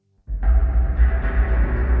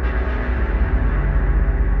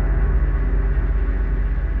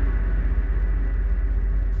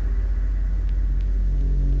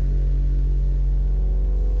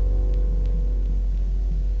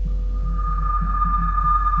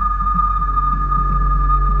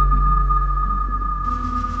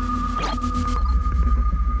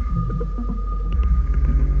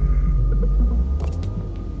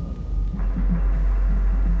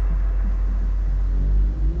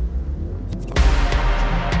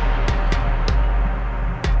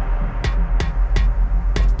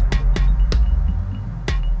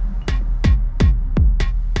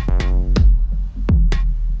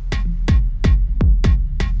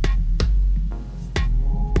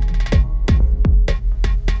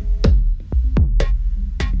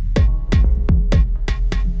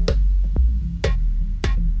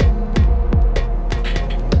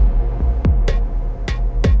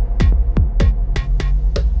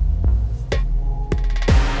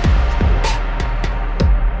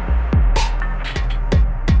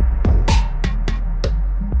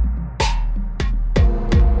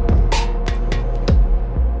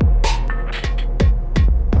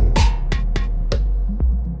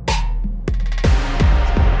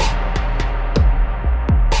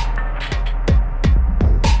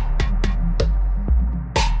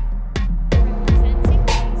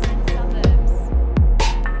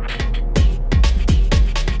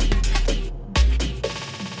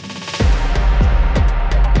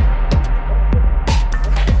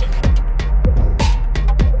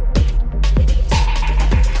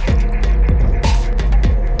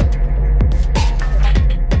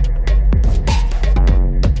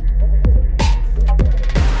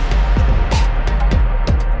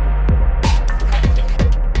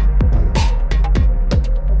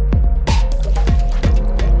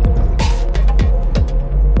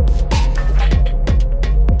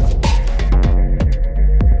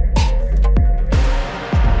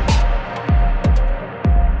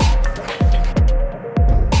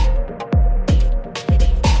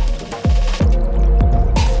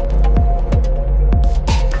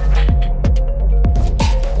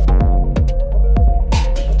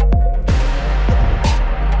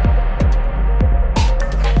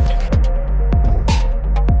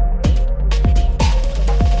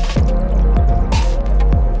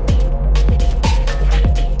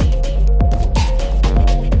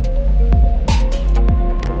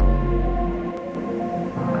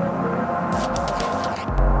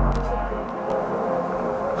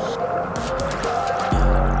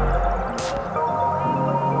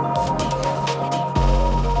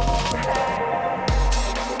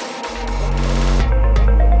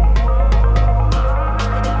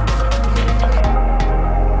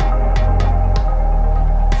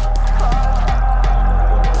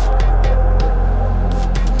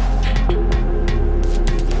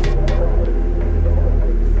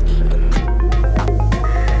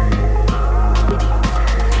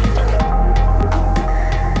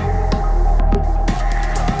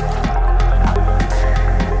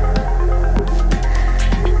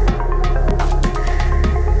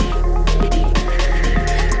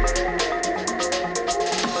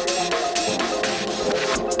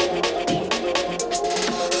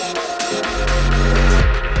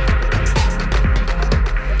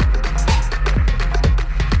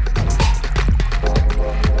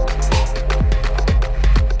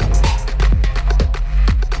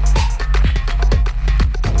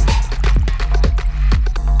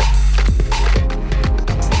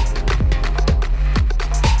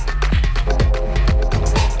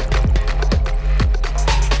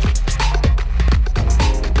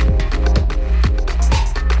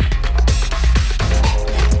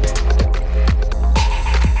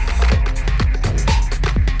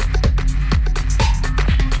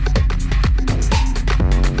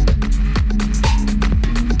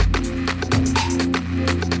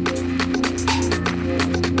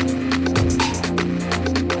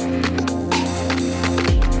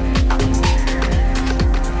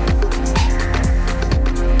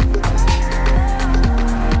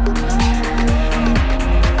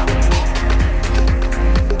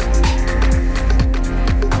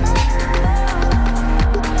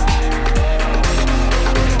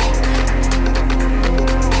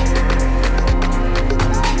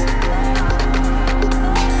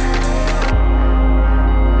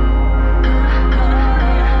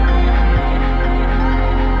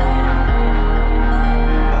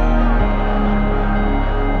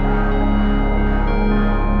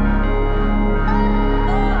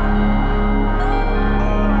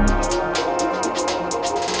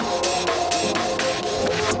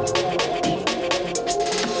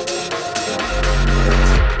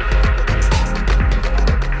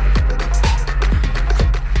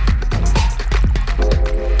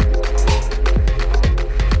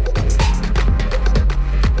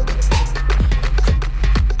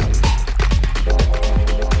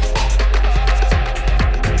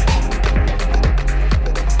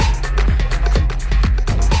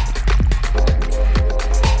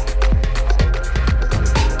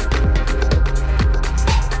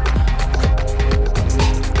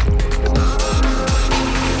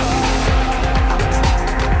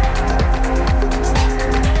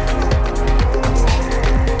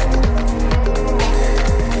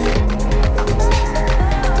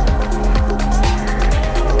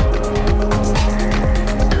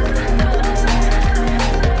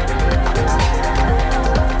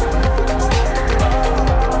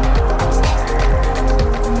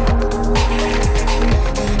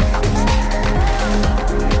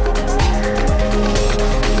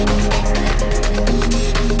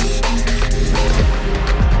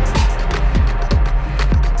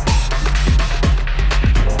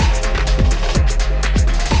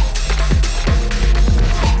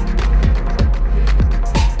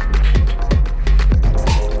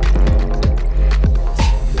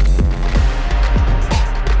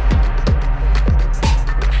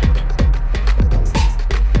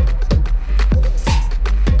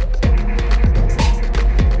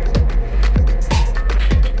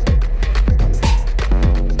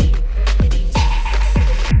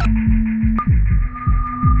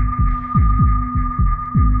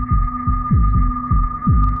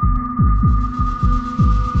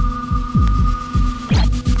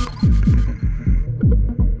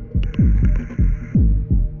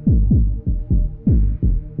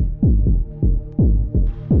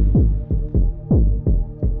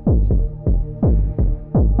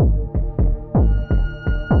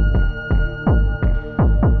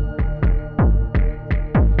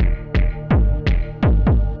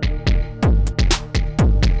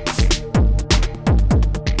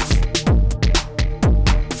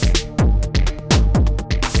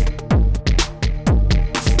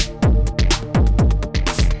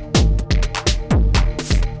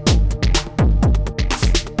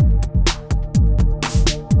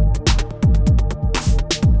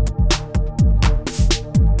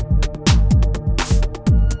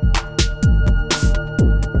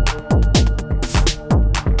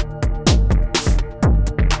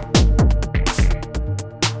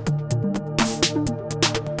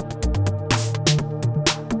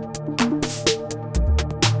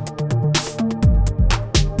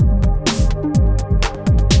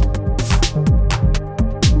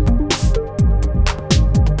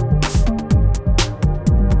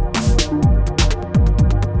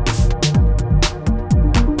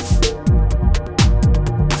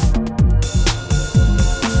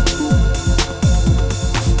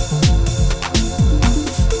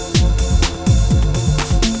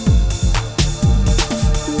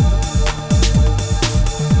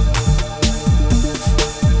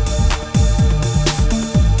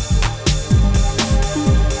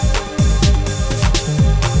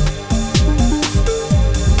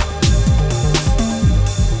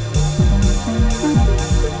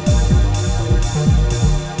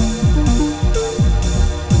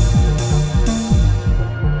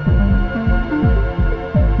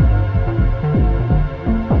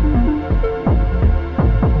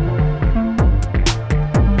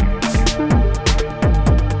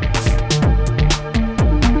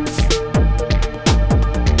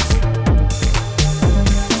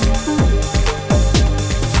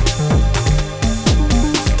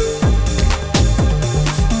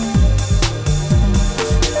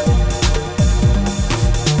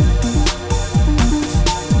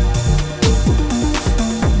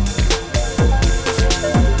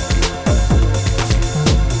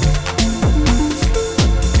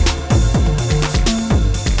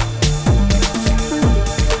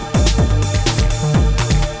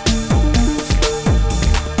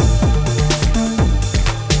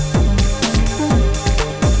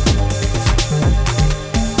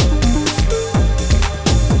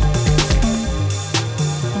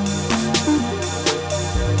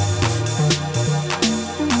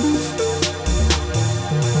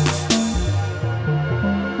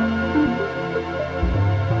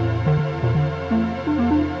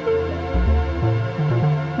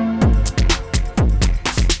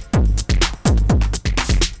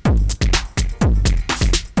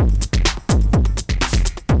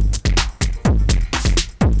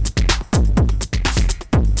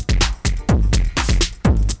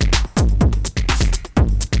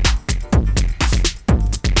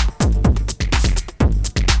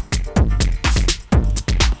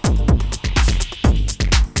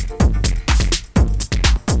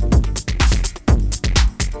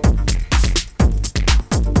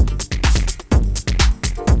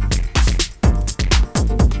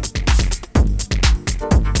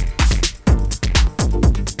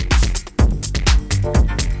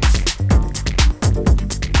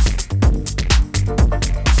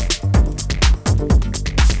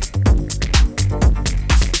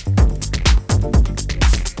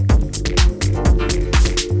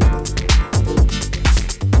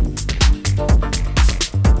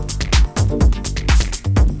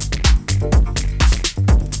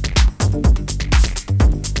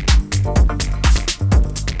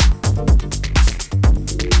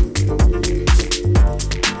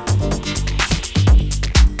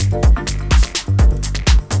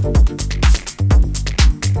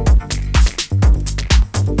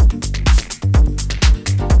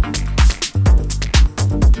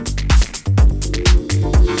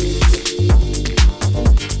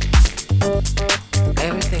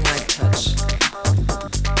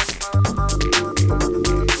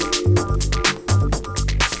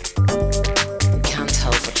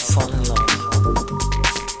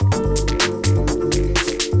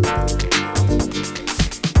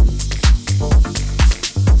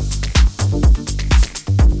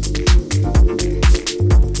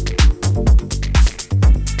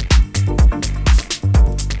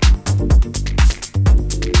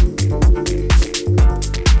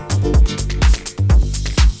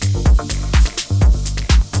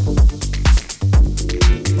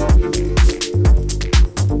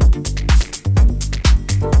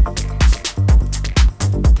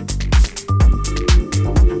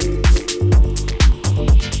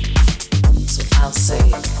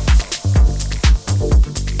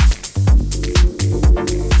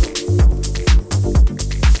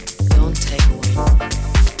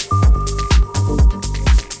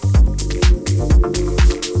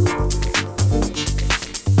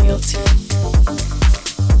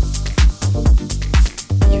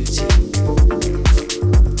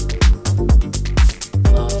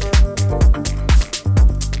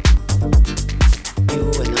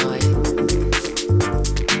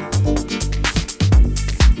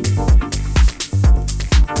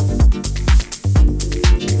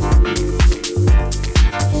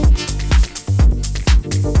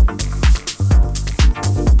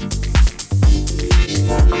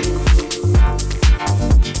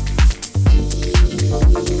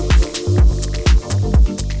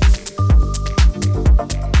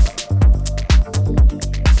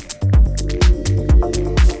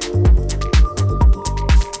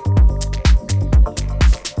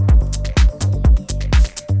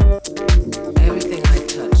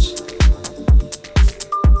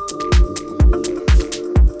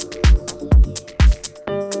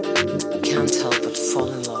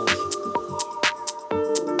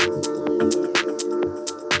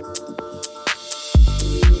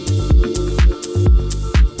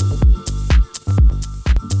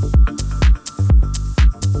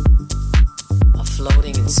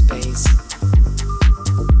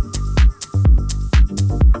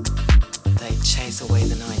away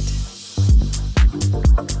the night.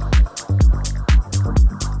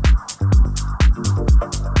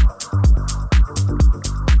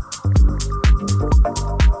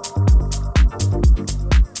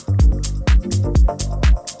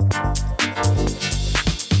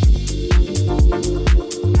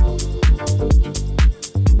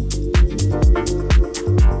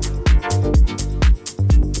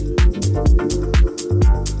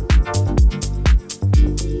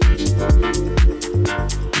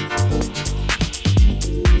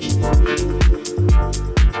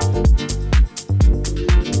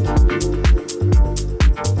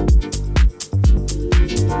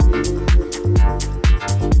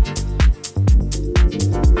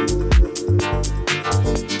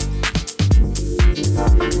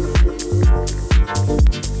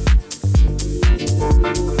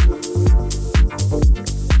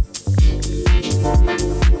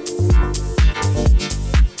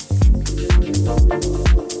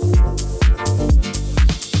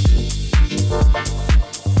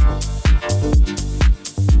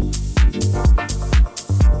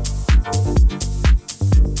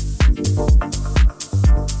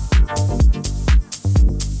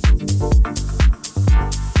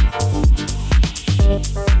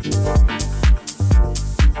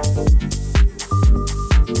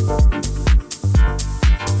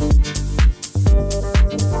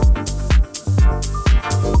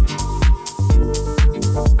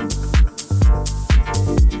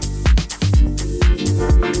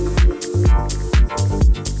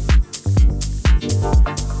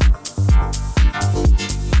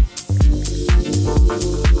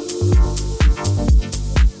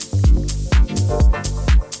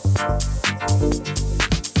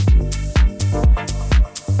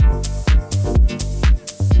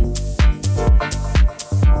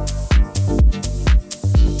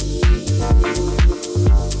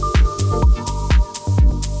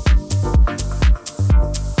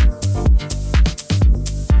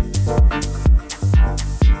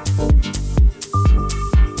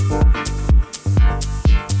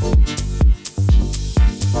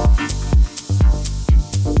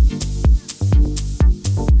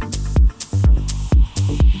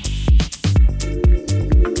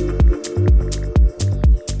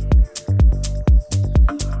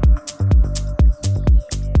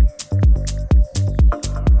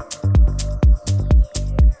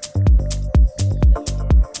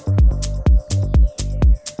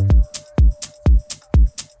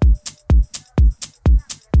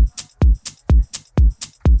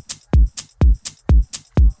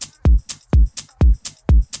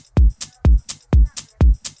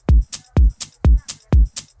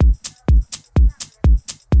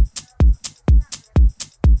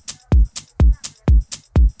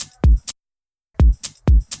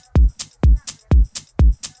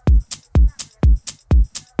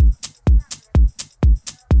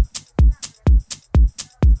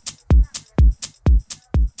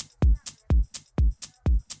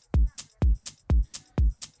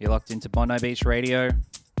 You're locked into Bondi Beach Radio.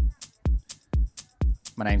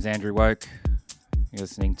 My name's Andrew Wowk. You're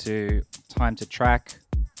listening to Time to Track.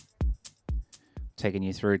 Taking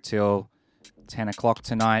you through till 10 o'clock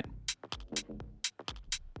tonight.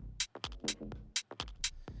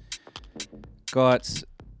 Got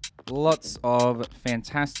lots of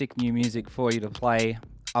fantastic new music for you to play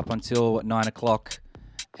up until 9 o'clock.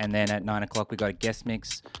 And then at 9 o'clock we got a guest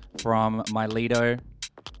mix from Myledo.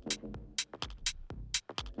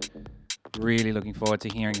 Really looking forward to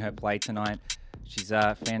hearing her play tonight. She's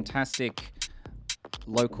a fantastic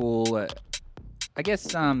local,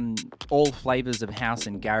 all flavors of house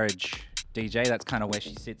and garage DJ. That's kind of where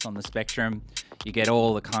she sits on the spectrum. You get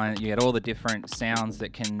all the different sounds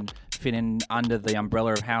that can fit in under the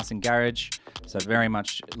umbrella of house and garage. So very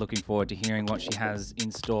much looking forward to hearing what she has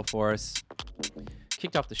in store for us.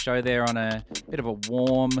 Kicked off the show there on a bit of a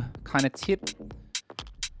warm kind of tip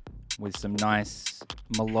with some nice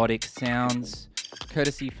melodic sounds,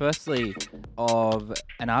 courtesy firstly of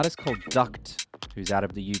an artist called Duct, who's out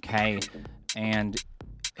of the UK, and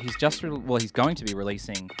he's going to be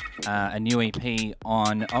releasing a new EP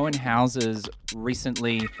on Owen House's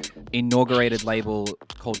recently inaugurated label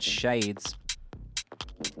called Shades.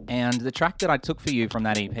 And the track that I took for you from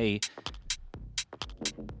that EP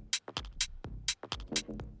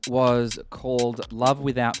was called Love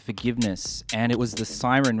Without Forgiveness, and it was the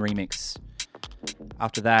Sieren remix.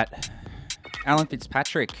 After that, Alan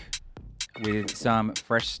Fitzpatrick with some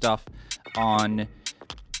fresh stuff on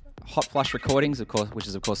Hotflush Recordings, of course, which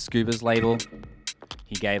is of course Scuba's label.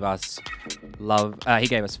 he gave us he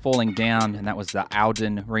gave us Falling Down, and that was the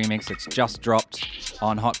Auden remix. It's just dropped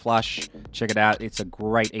on Hotflush. Check it out. It's a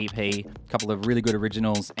great EP. A couple of really good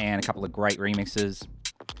originals and a couple of great remixes.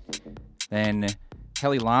 Then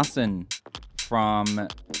Helly Larson from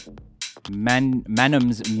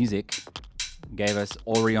Manams Music gave us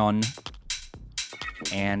Aureon.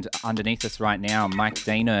 And underneath us right now, Mike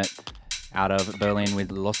Dehnert out of Berlin with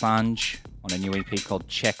Losange on a new EP called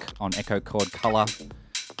Check on Echochord Colour.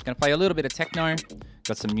 Going to play a little bit of techno.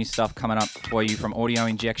 Got some new stuff coming up for you from Audio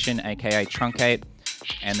Injection, aka Truncate.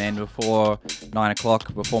 And then before 9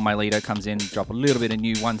 o'clock, before Myledo comes in, drop a little bit of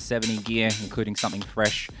new 170 gear, including something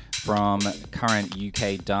fresh from current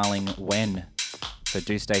UK darling Wen. So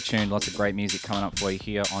do stay tuned. Lots of great music coming up for you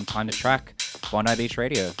here on Time to Track, Bondi Beach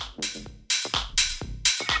Radio.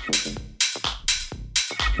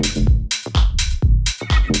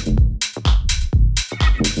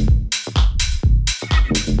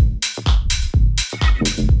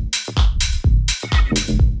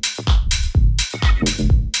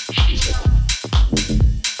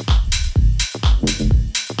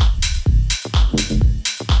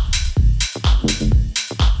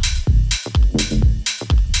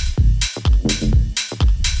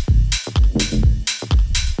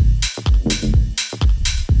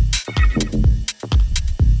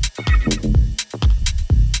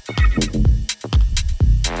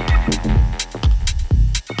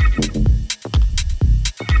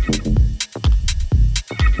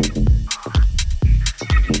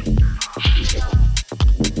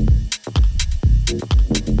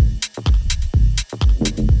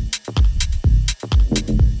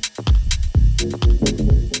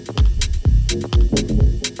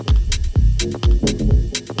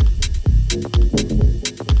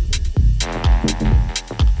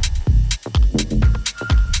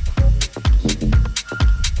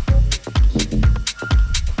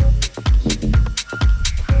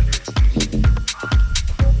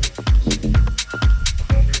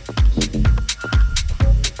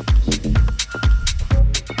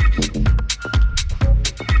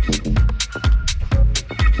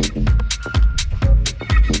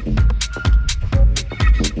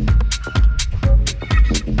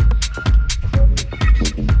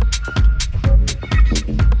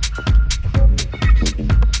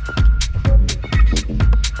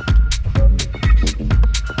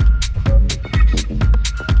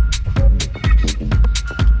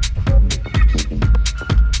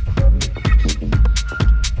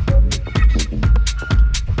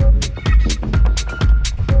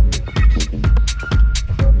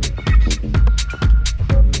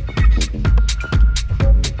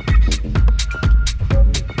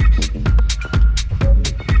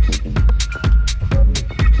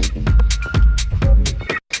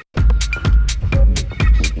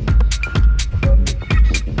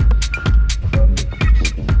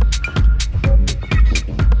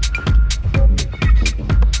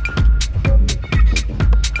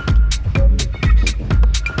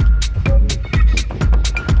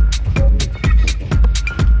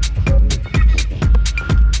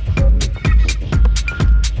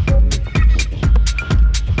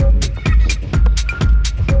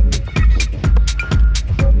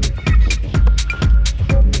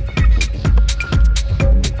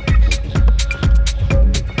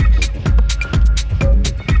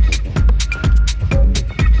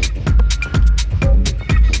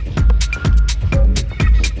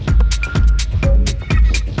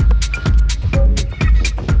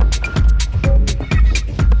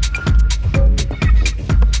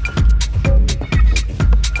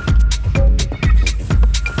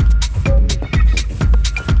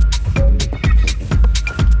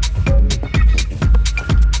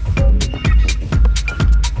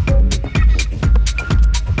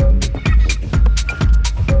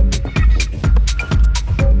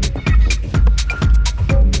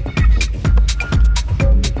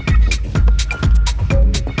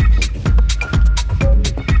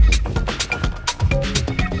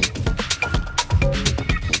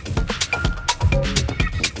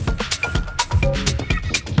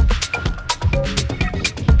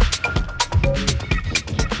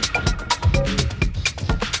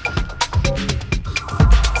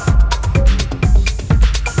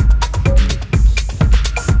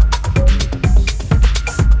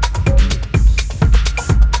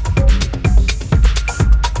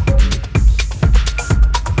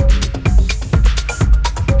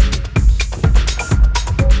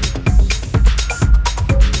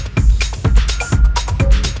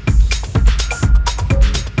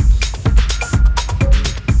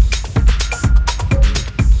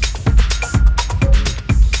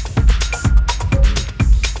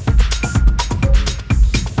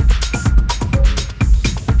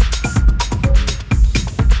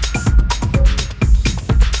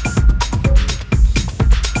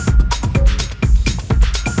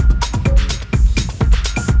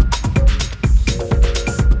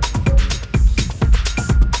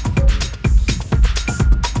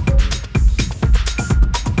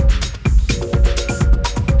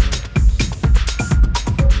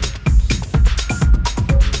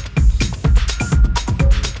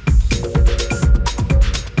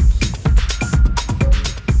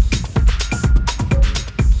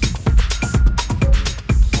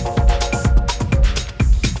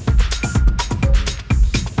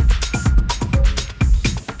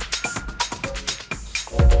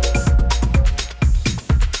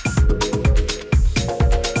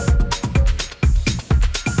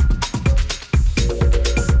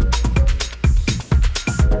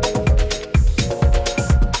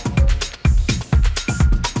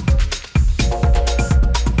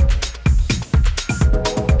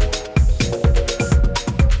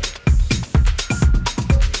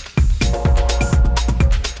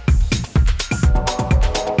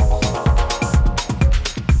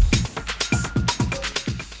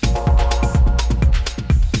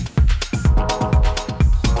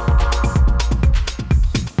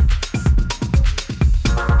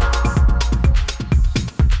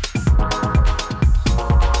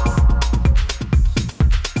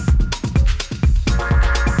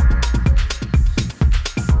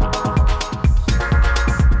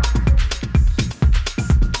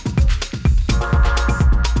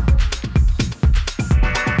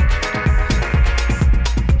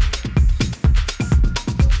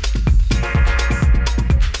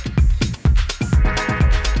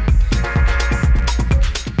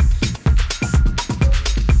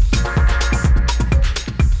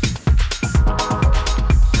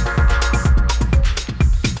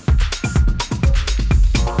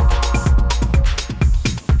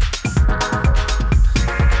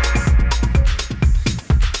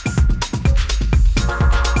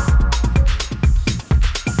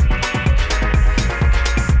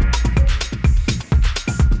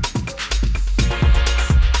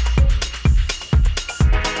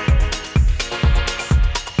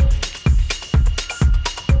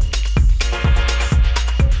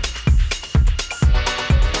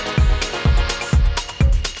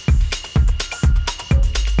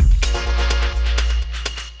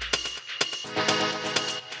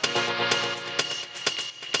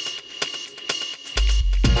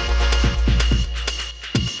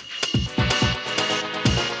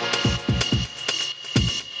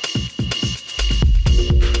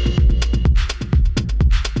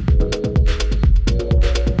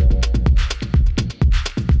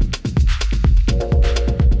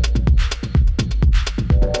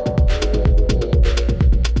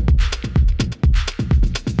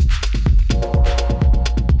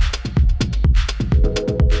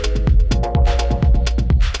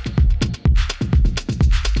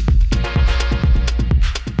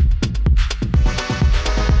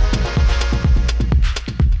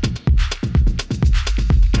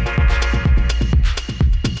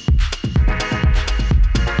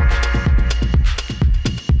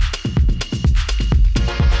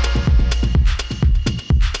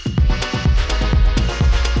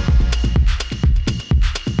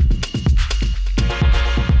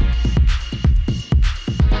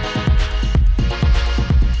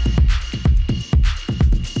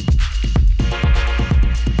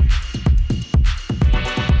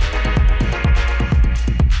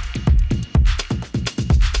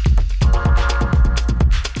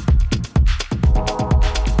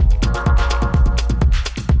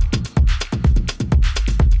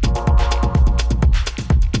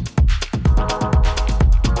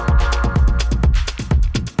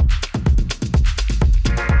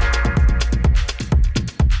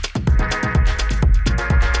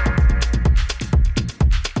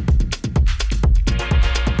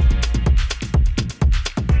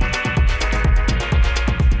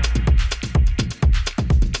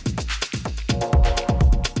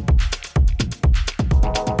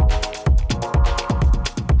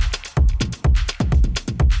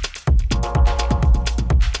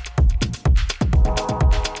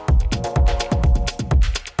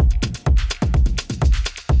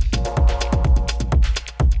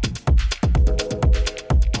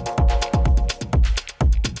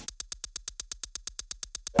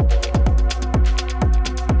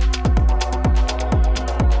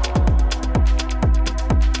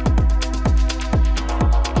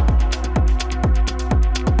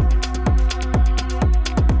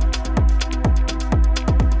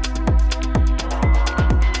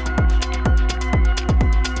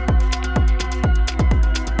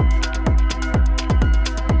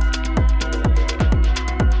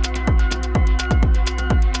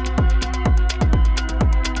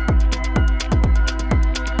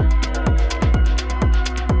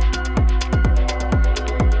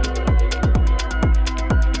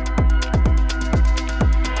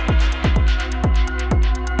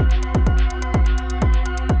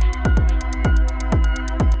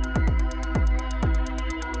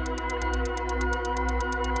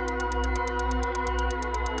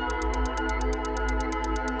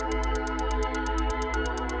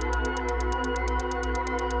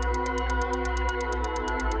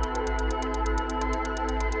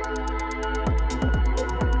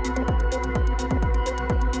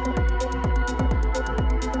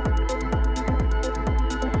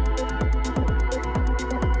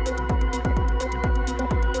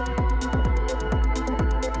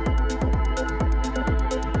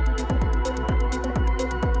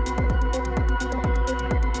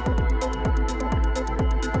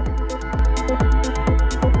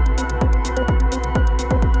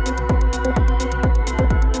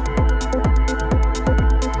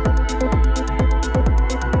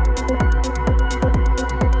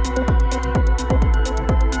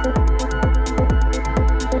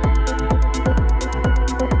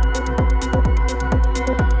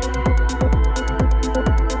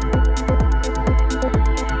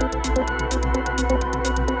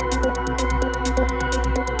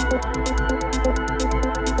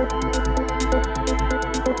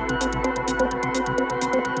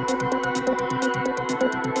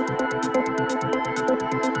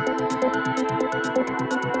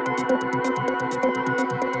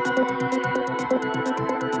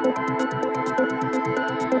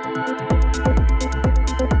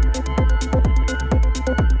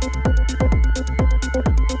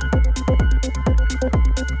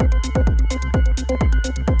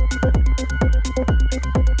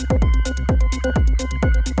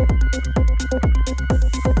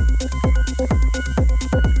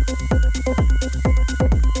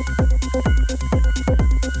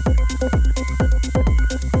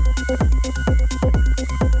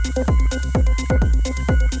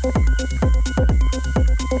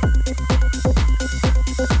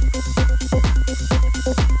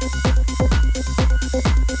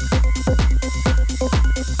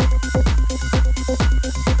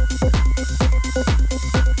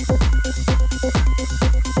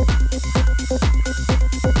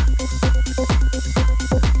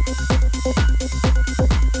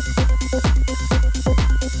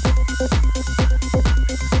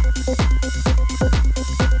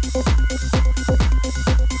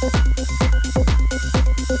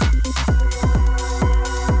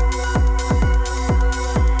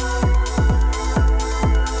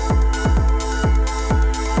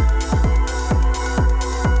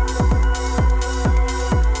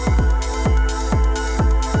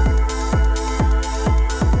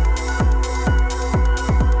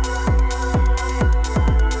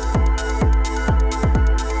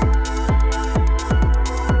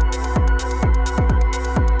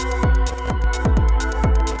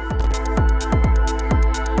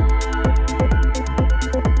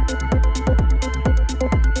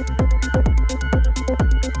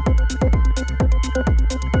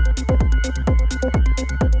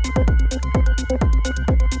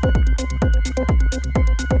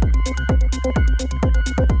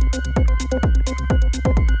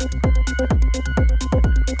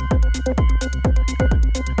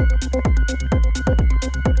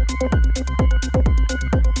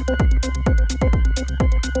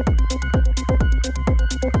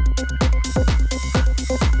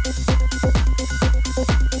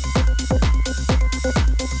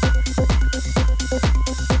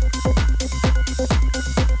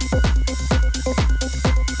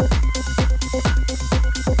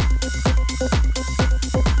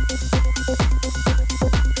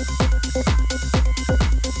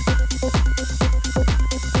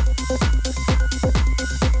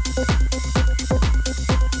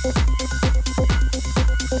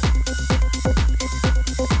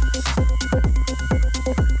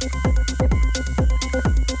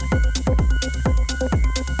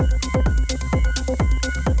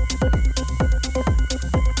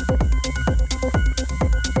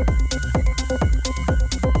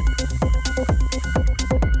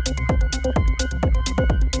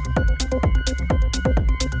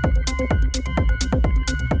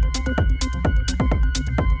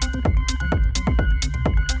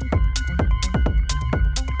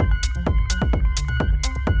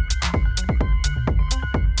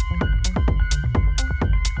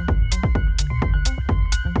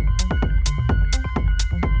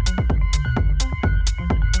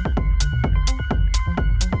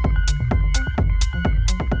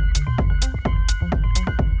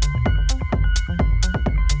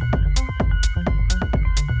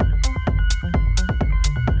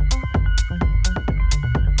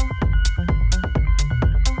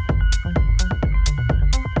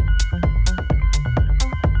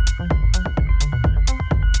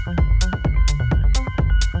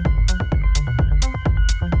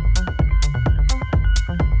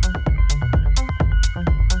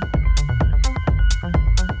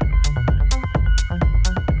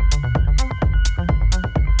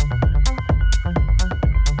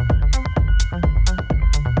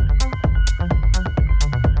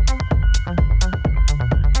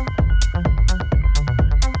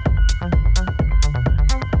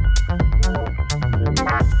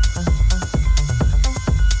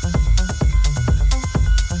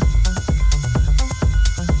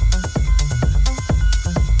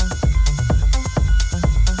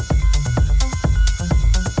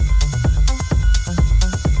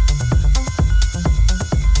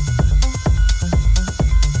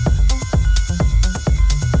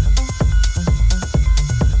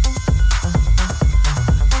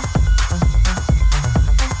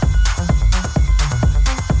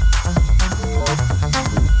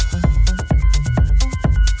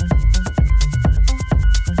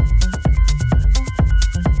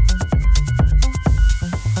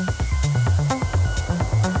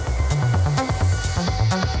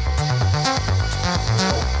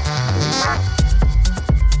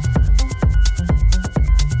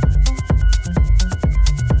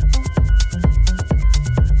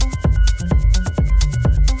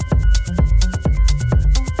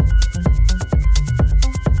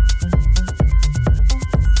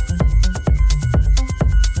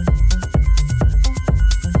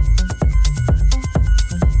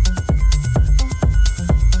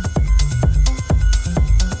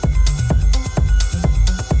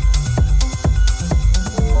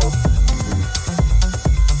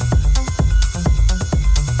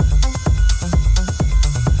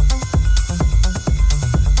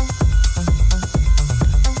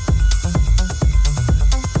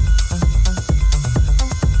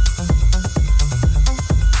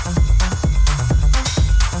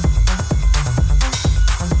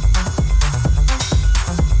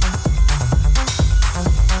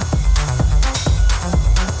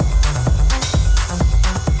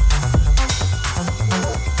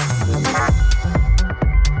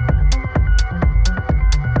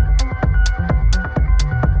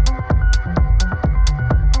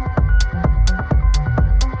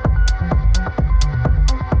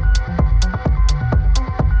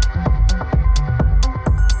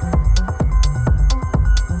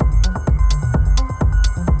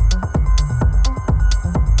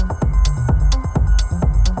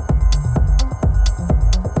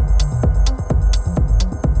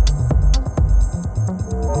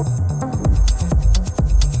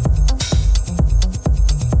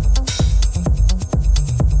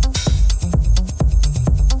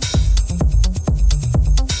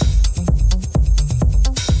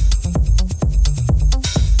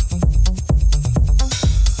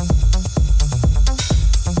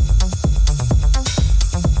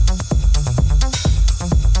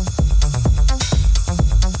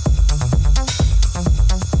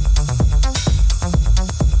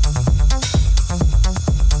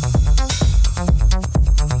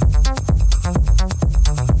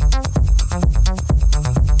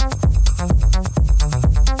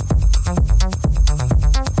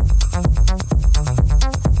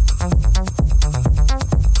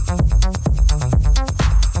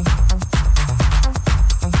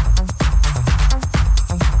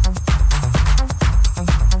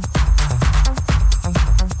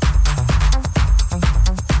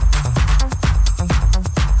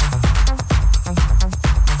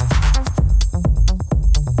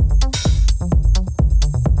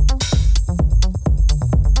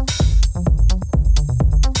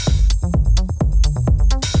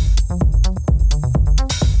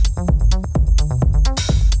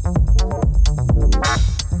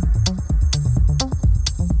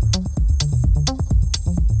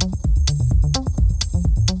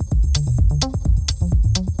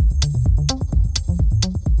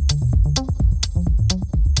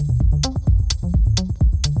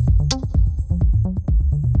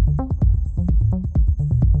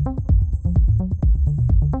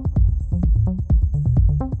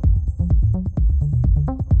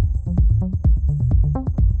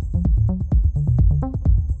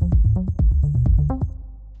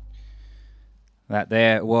 That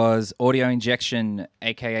there was Audio Injection,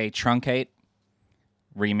 aka Truncate,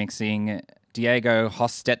 remixing Diego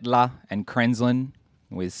Hostettler and Krenzlin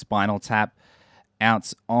with Spinal Tap,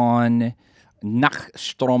 out on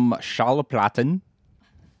Nachstrom Schallplaten,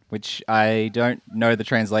 which I don't know the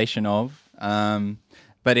translation of,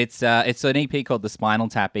 but it's an EP called the Spinal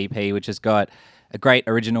Tap EP, which has got a great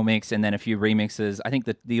original mix and then a few remixes. I think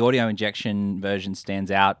that the Audio Injection version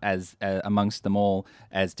stands out as amongst them all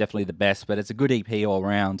as definitely the best, but it's a good EP all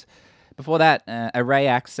around. Before that, Array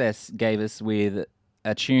Access gave us with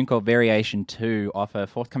a tune called Variation 2 off a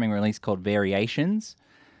forthcoming release called Variations.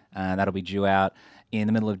 That'll be due out in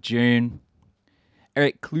the middle of June.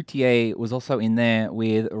 Eric Cloutier was also in there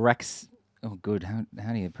with how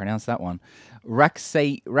do you pronounce that one?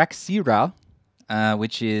 Raxeira,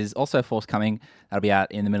 which is also forthcoming. That'll be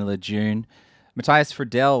out in the middle of June. Matthias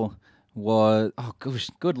Fridell was... Oh, gosh,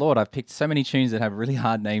 good Lord, I've picked so many tunes that have really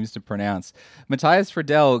hard names to pronounce. Matthias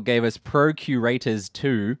Fridell gave us Procurators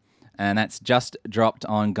 2, and that's just dropped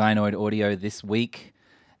on Gynoid Audio this week.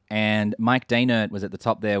 And Mike Dehnert was at the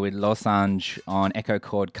top there with Losange on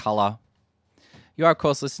Echochord Colour. You are, of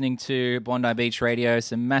course, listening to Bondi Beach Radio.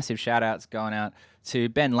 Some massive shout-outs going out to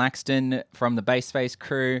Ben Laxton from the Bassface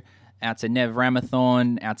crew, out to Nev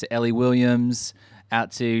Ramathorn, out to Ellie Williams,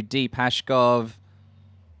 out to D. Pashkov,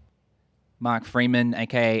 Mark Freeman,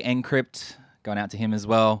 a.k.a. Encrypt, going out to him as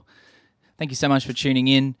well. Thank you so much for tuning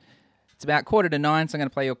in. It's about 8:45, so I'm going to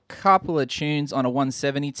play you a couple of tunes on a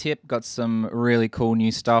 170 tip. Got some really cool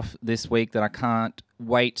new stuff this week that I can't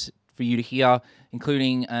wait for you to hear,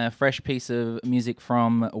 including a fresh piece of music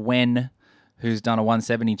from Wen, who's done a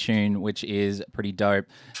 170 tune, which is pretty dope.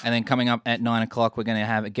 And then coming up at 9 o'clock, we're going to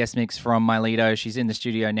have a guest mix from Myledo. She's in the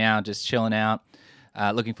studio now, just chilling out.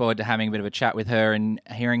 Looking forward to having a bit of a chat with her and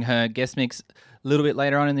hearing her guest mix a little bit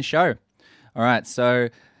later on in the show. All right, so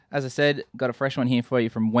as I said, got a fresh one here for you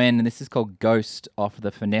from Wen, and this is called Ghost off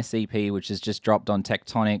the Finesse EP, which has just dropped on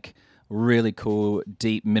Tectonic. Really cool,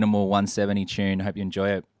 deep, minimal 170 tune. Hope you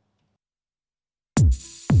enjoy it.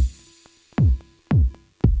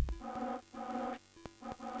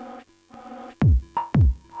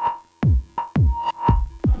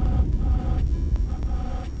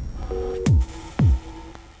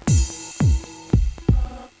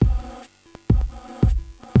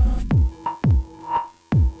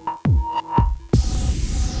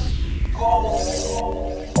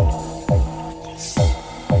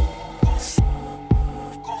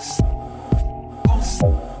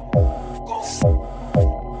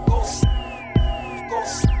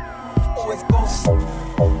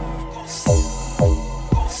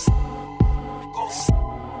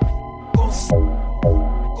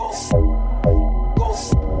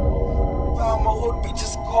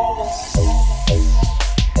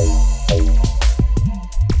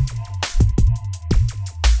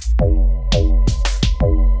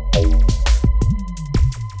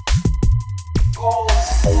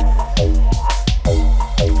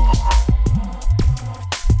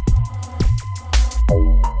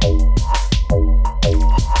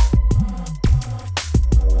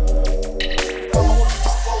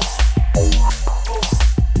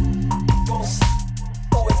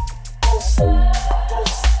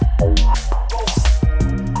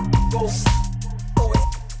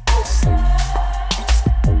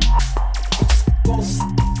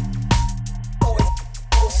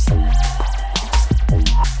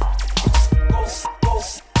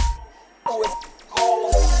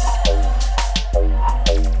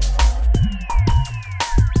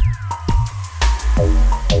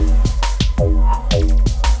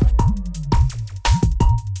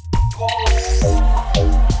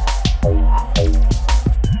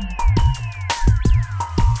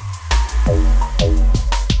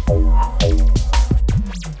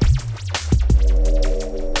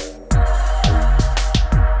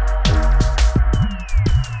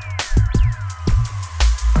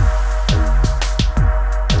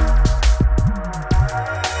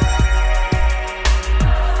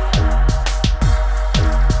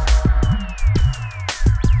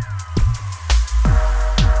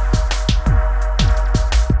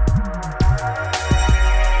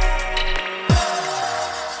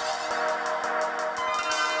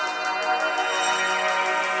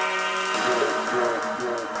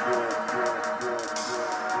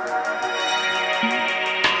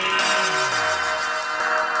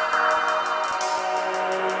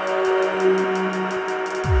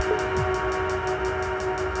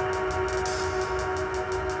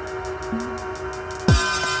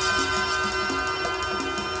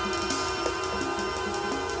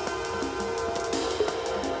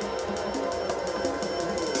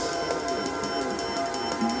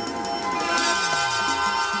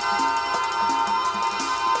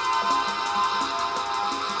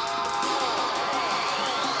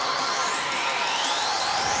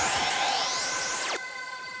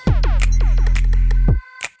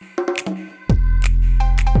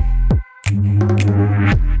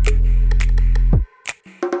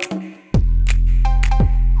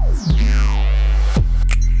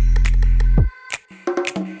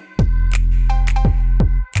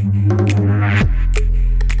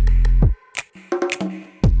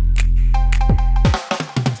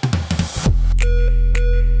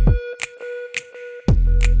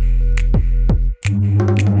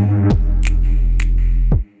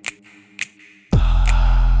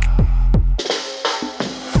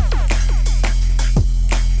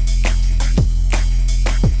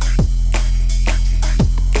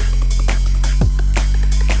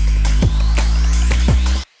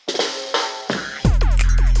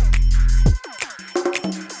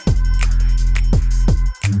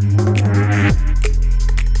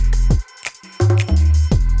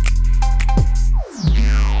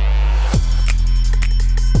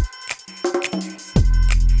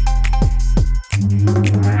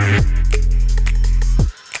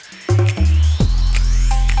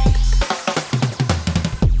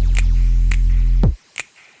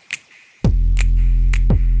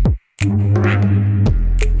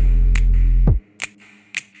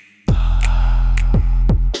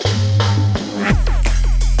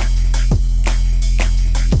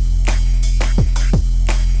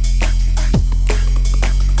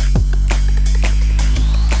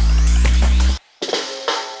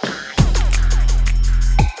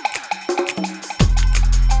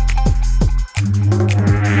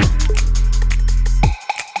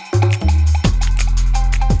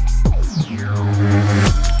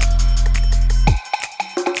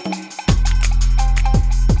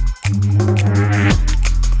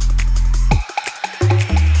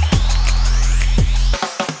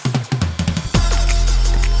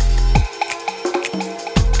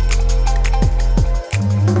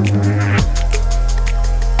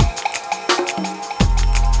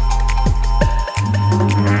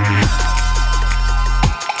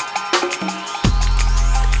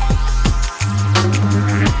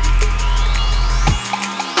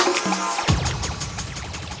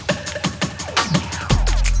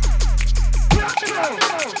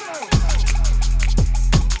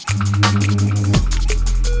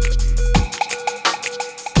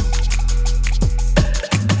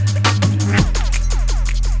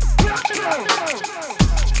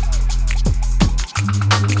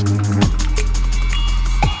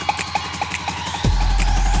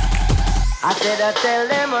 I said I tell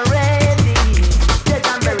them already.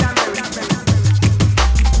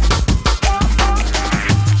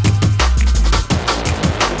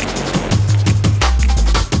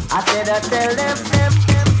 I said I tell them.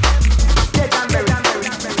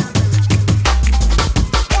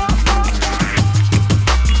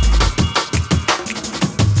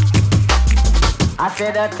 I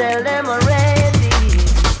said I tell them already.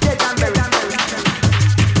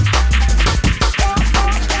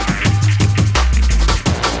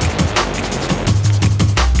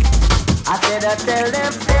 I said I tell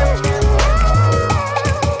them.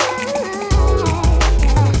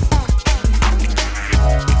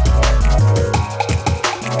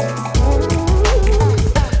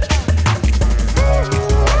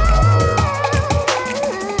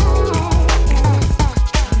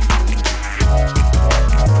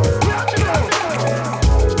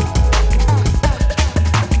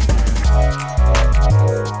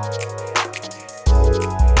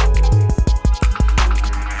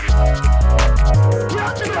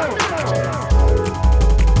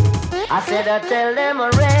 I said I tell them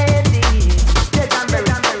already.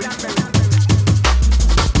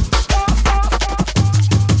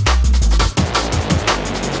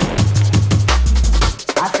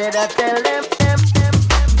 I said I tell them.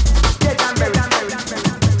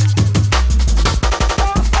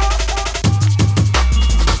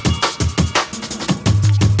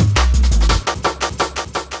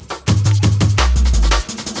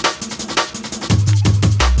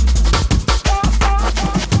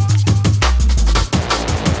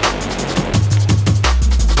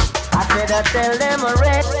 I tell them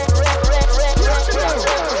already.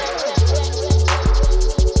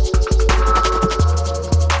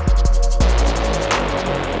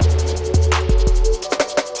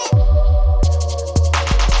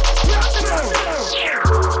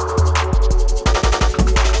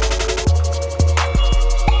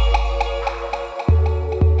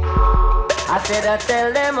 I said I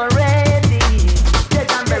tell them already.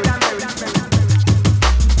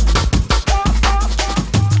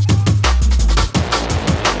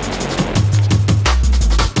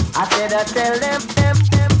 I said I tell them.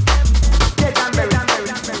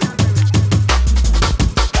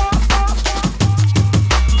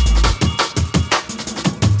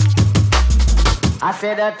 I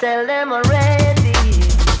said I tell them already.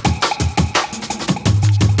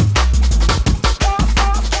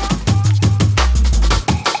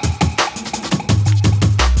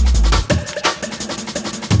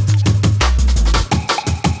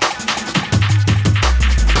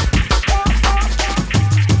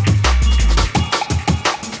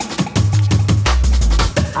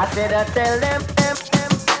 I said I tell them.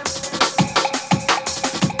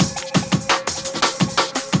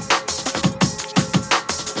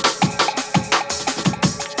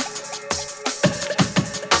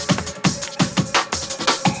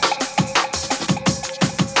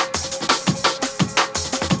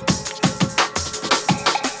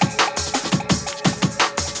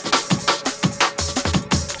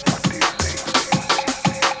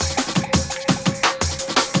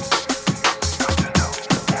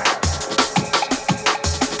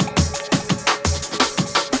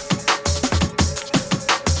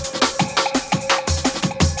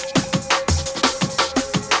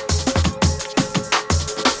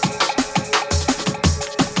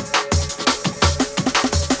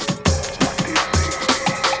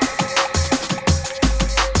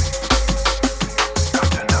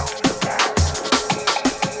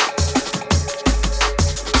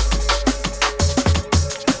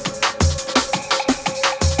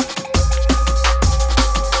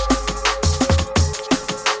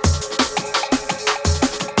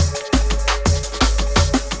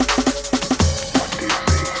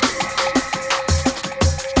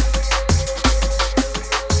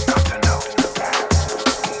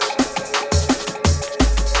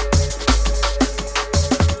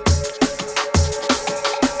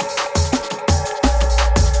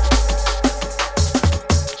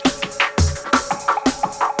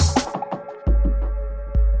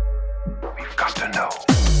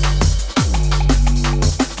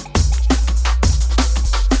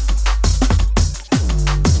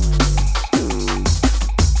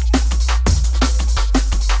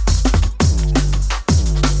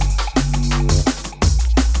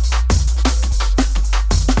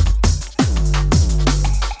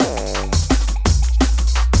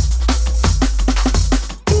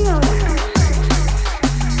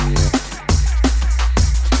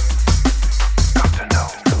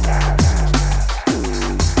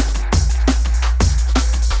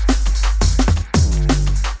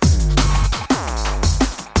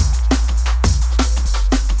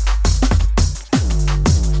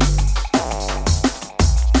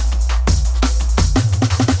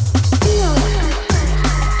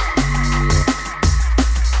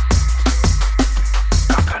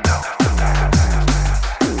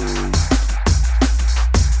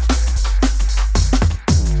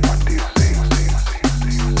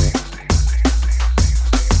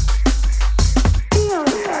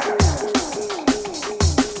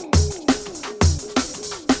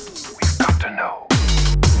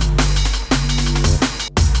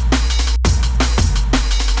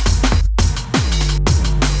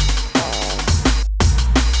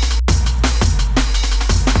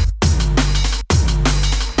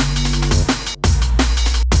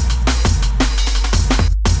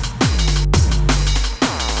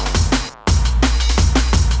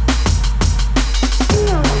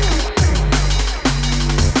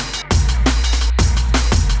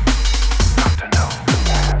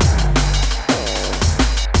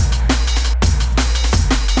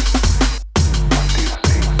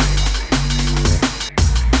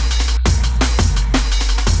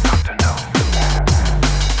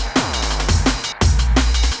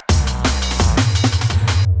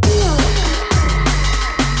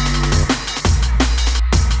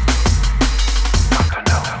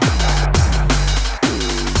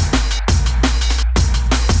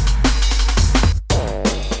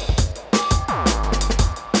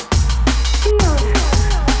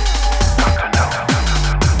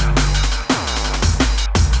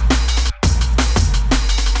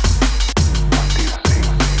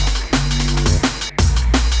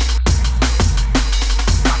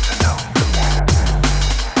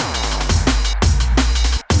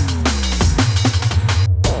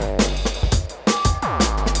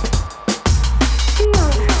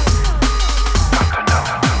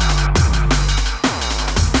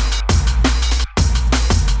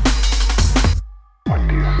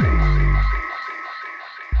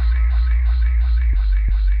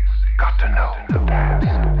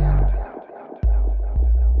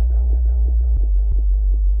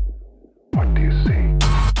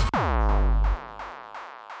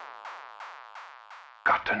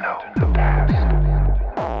 know the past.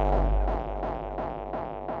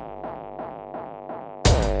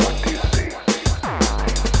 What do you see?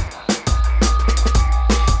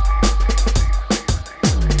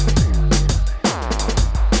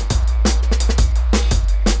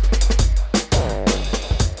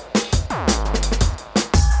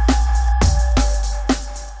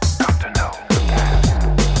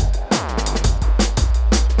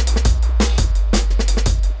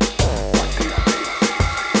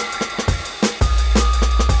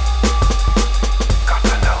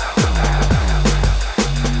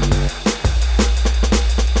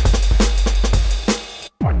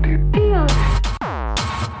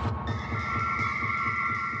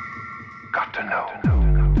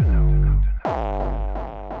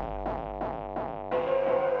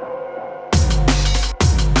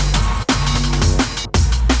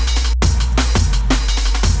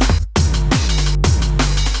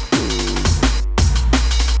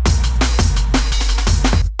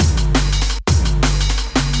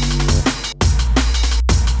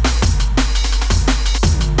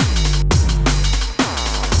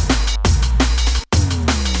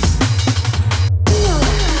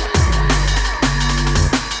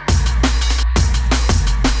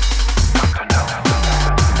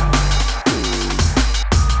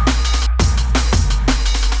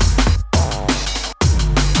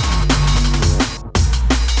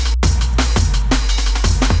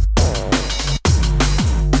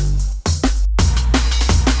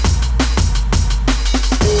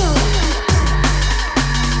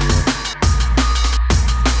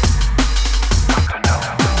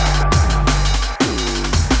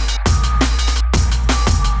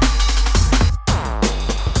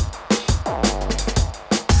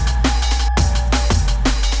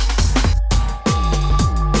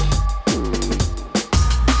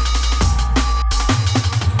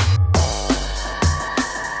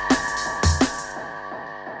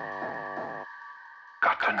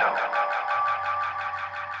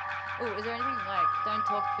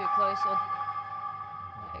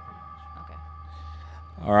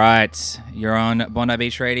 All right, you're on Bondi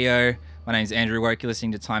Beach Radio. My name's Andrew Wowk. You're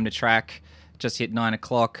listening to Time to Track. Just hit 9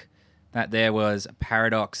 o'clock. That there was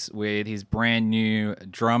Paradox with his brand new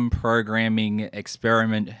drum programming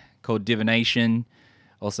experiment called Divination.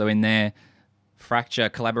 Also in there, Fracture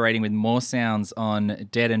collaborating with Moresounds on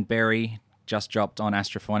Dead and Bury, just dropped on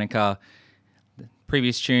Astrophonica. The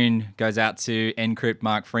previous tune goes out to Encrypt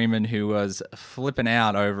Mark Freeman, who was flipping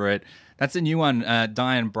out over it. That's a new one,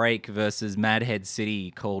 Die and Break versus Mad Hed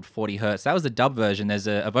City, called 40 Hertz. That was a dub version. There's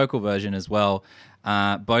a vocal version as well.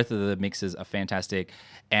 Both of the mixes are fantastic.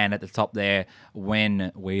 And at the top there,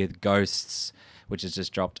 Wen with Ghosts, which has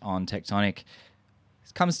just dropped on Tectonic.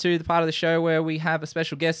 This comes to the part of the show where we have a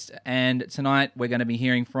special guest, and tonight we're going to be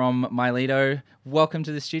hearing from Myledo. Welcome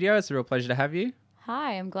to the studio. It's a real pleasure to have you.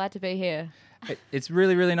 Hi, I'm glad to be here. It's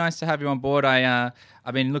really, really nice to have you on board. I've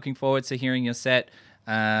been looking forward to hearing your set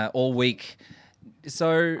all week.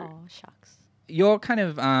 So, Shucks. You're kind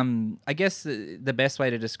of, I guess the best way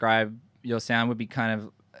to describe your sound would be kind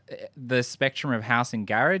of the spectrum of house and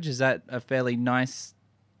garage. Is that a fairly nice?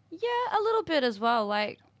 Yeah, a little bit as well.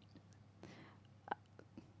 Like,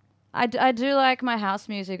 I do like my house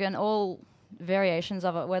music and all variations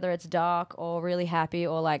of it, whether it's dark or really happy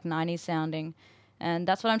or like 90s sounding. And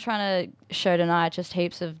that's what I'm trying to show tonight, just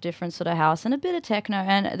heaps of different sort of house and a bit of techno.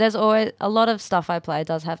 And there's always a lot of stuff I play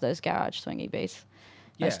does have those garage swingy beats.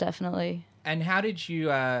 Yeah. Most definitely. And how did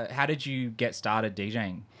you get started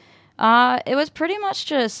DJing? It was pretty much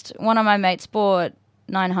just one of my mates bought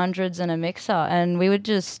 900s and a mixer, and we would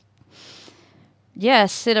just,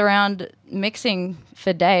 sit around mixing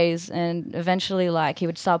for days, and eventually, like, he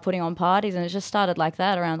would start putting on parties, and it just started like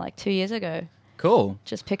that around, like, 2 years ago. Cool.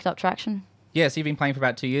 Just picked up traction. Yeah, so you've been playing for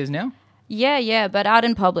about 2 years now? Yeah, but out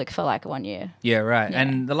in public for, like, 1 year. Yeah, right. Yeah.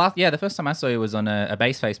 And the first time I saw you was on a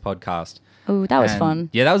Bassface podcast. Oh, that was fun.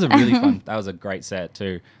 Yeah, that was a really fun. That was a great set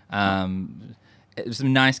too. It was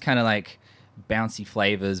some nice kind of like bouncy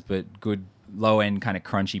flavors, but good low end kind of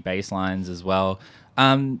crunchy bass lines as well.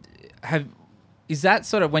 Is that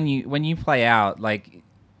sort of when you play out, like,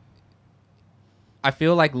 I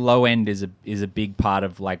feel like low end is a big part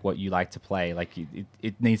of like what you like to play. Like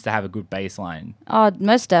it needs to have a good bass line. Oh,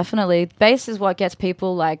 most definitely. Bass is what gets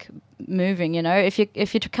people like moving, you know. If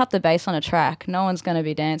you cut the bass on a track, no one's going to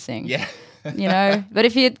be dancing. Yeah. You know, but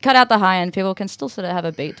if you cut out the high end, people can still sort of have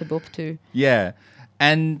a beat to boop to. Yeah.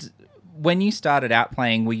 And when you started out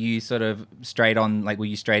playing, were you sort of straight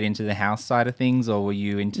into the house side of things, or were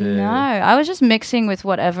you into... No, I was just mixing with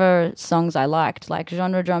whatever songs I liked, like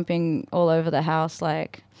genre jumping all over the house,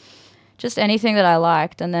 like just anything that I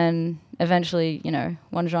liked. And then eventually,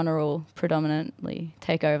 one genre will predominantly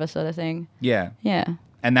take over, sort of thing. Yeah. Yeah.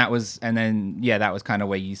 And that was kind of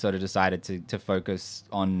where you sort of decided to focus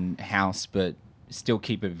on house, but still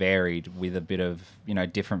keep it varied with a bit of,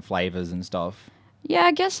 different flavors and stuff. Yeah,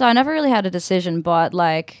 I guess so. I never really had a decision, but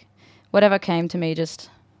like whatever came to me,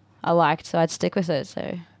 I liked, so I'd stick with it.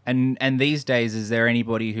 So. And these days, is there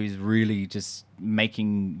anybody who's really just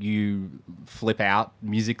making you flip out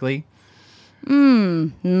musically?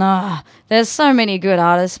 Nah. There's so many good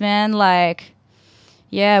artists, man. Like,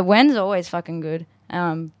 yeah, Wen's always fucking good.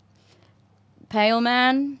 Pale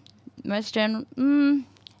Man, most general.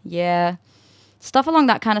 Yeah. Stuff along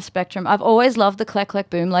that kind of spectrum. I've always loved the Klek Klek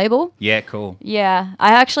Boom label. Yeah, cool. Yeah.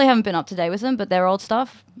 I actually haven't been up to date with them, but their old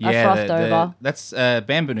stuff, I frothed over. That's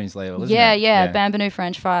Bambanoo's label, isn't it? Yeah, yeah. Bambanoo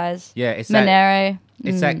French Fries. Yeah, it's Monero.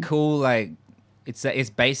 It's that cool, like, it's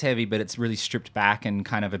bass heavy, but it's really stripped back and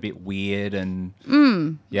kind of a bit weird. And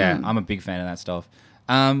I'm a big fan of that stuff.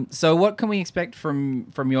 So what can we expect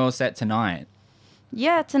from your set tonight?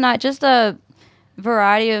 Yeah, tonight, just a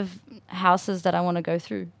variety of houses that I want to go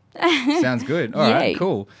through. Sounds good. All right,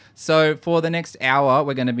 cool. So for the next hour,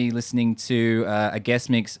 we're going to be listening to a guest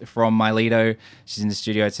mix from Myledo. She's in the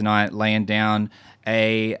studio tonight laying down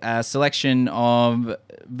a selection of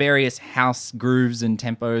various house grooves and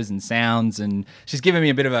tempos and sounds, and she's giving me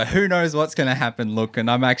a bit of a who knows what's going to happen look,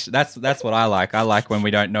 and I'm actually that's what I like. I like when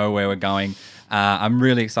we don't know where we're going. I'm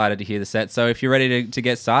really excited to hear the set. So if you're ready to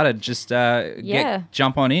get started, just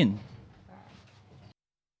jump on in.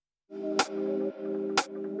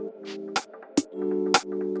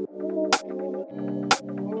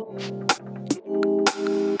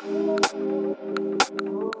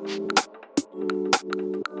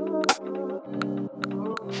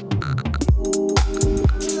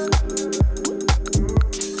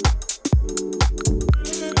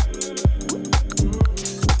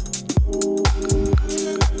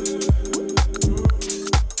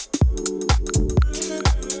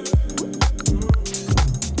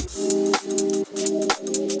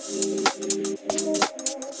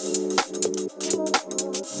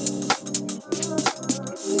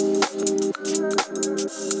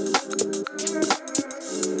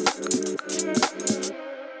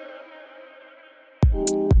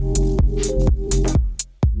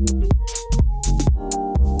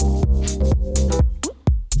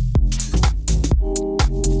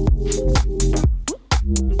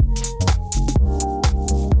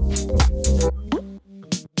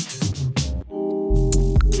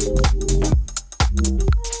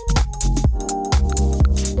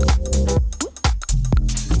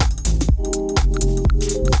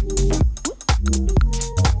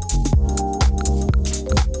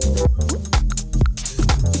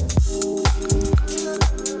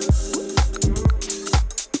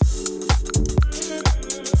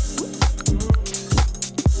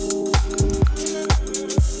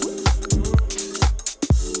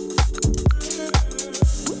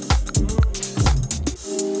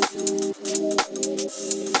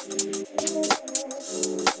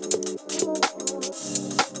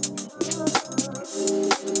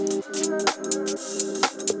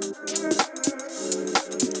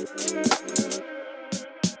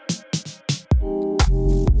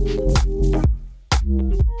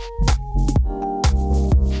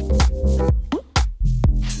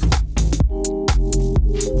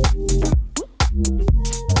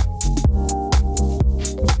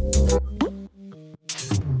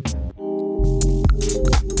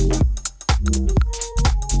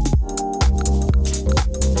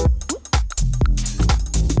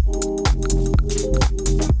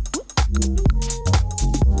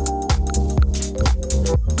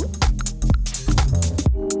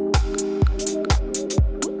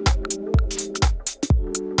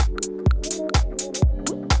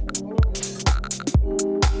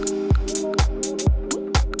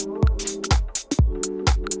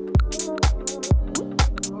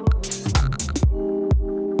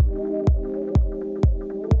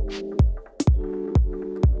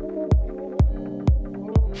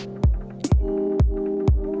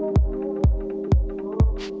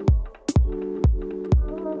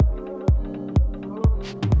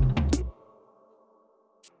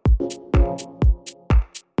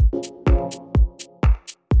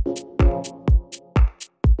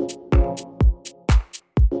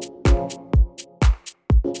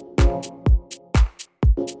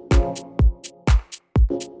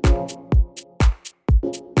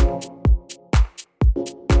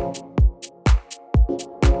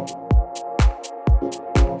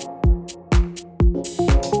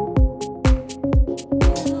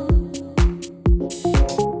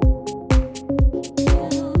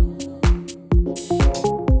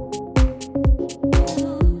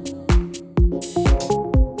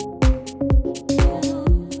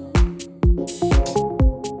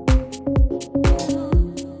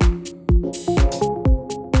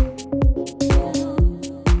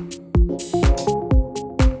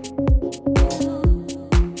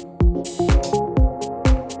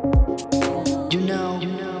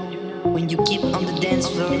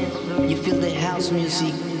 house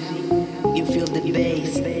music, you feel the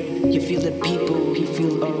bass, you feel the people, you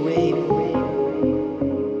feel our wave.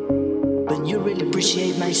 But you really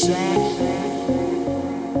appreciate my swag.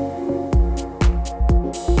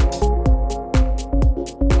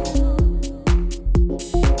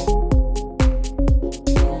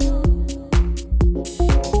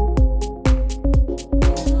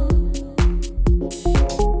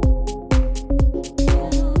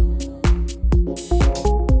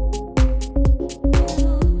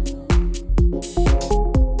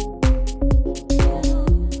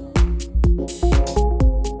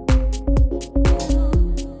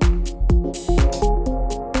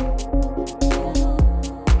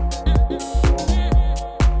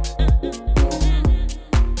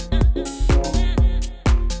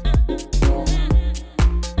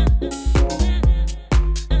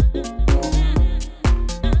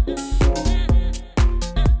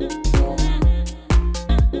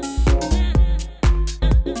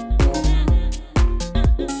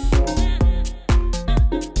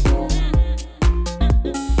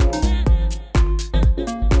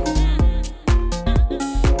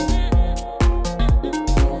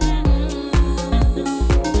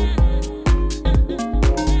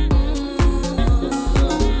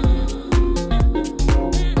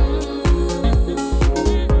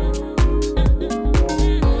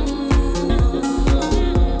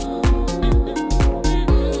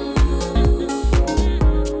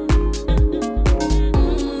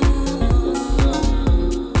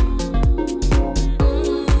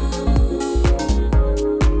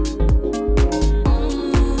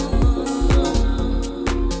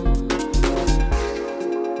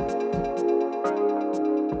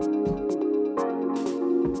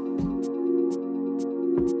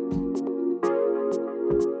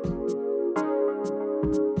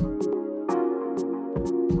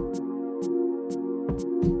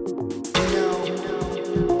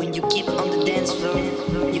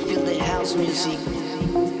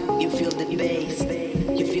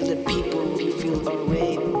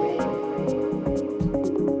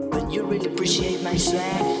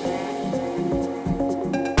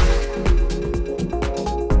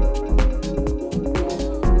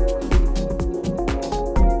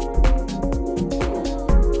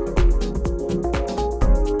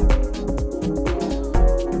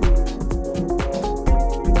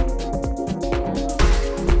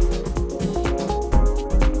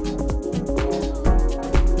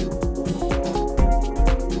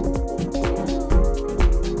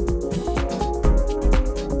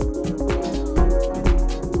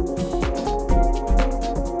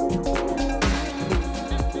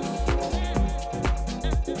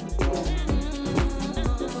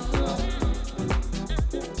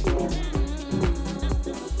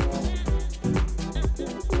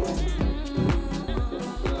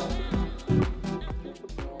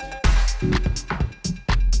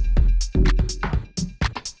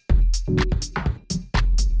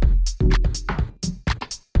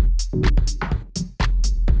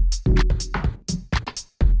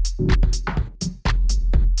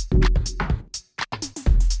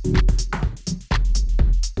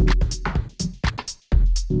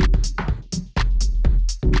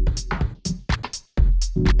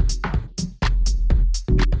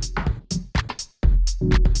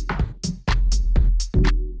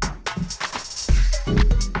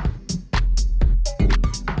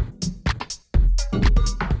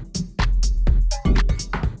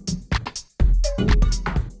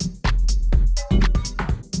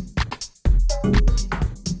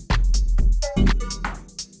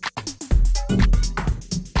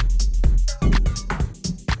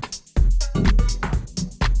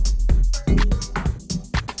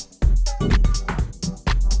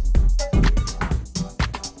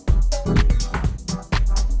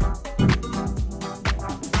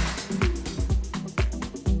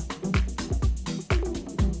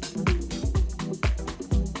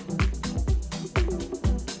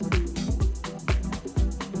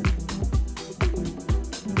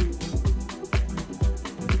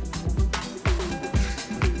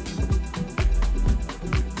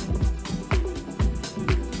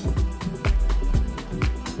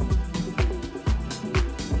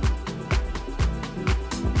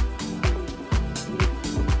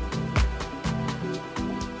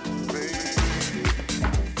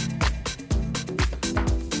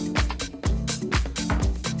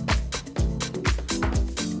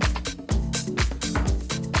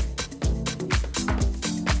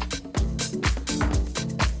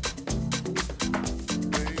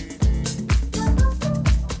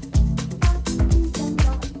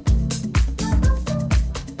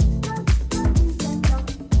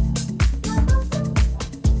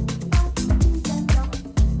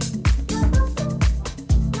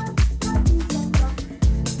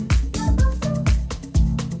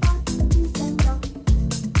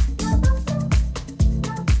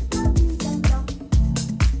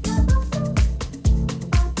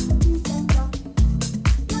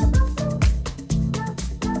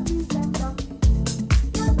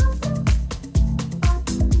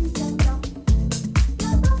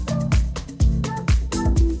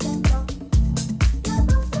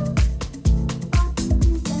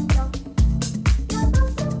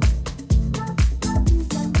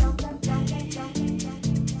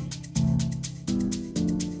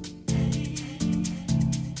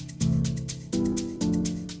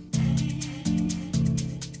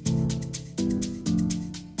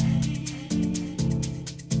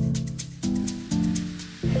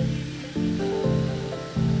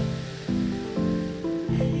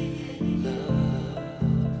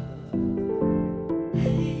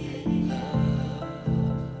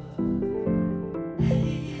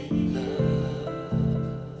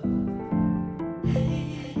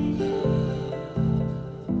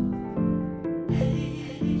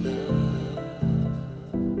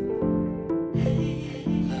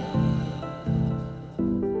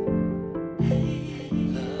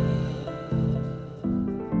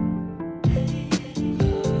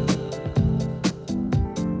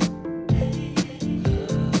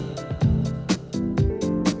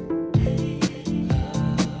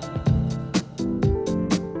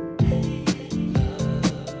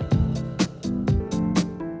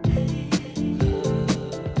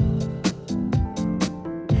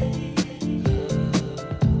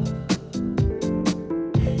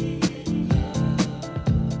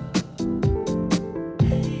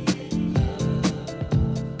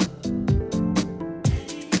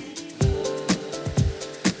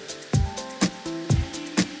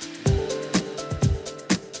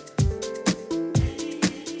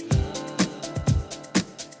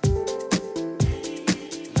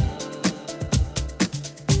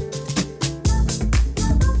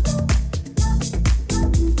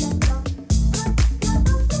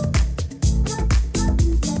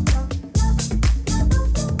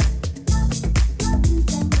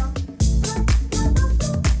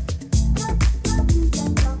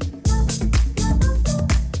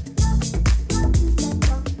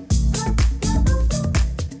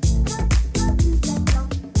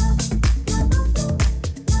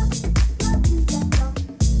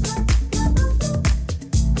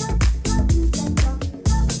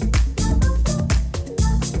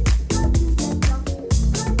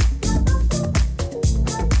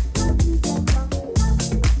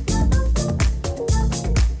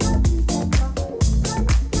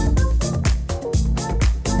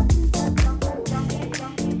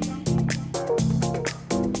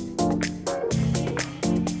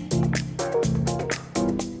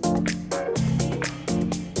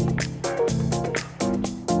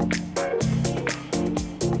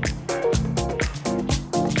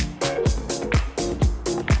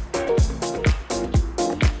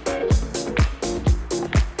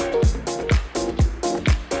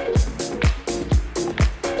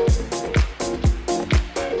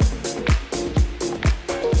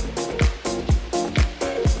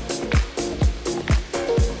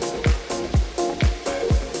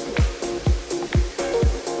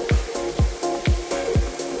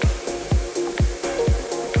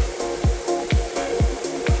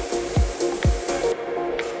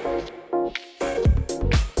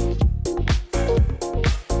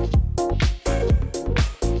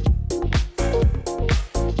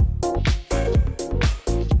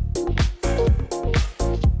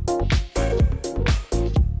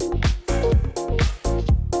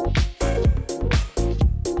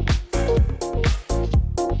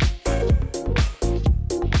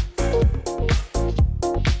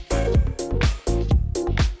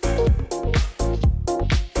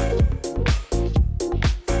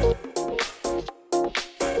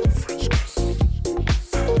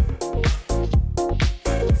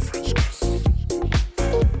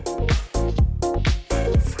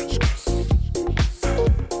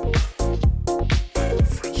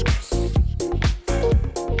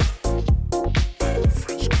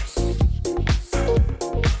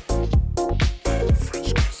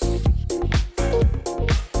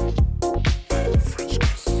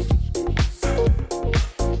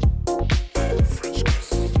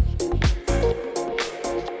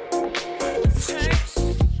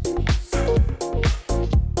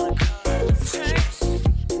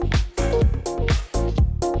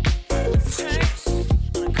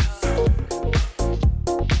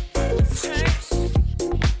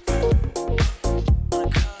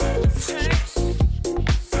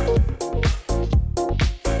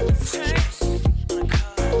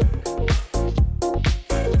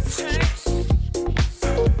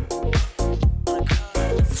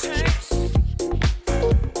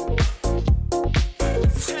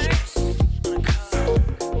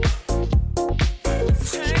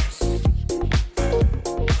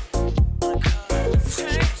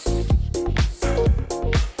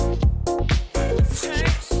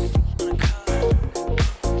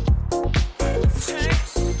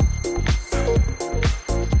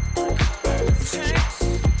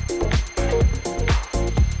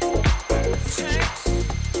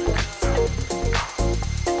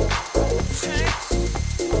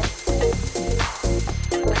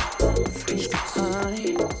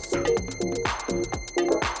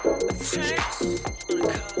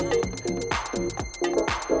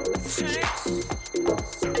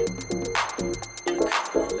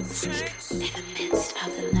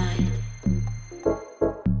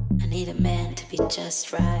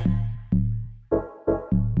 Just right.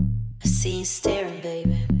 I see you staring,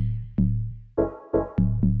 baby.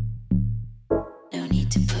 No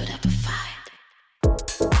need to put up a fight.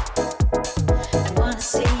 I wanna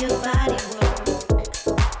see your body work.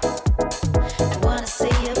 I wanna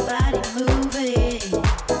see your body moving.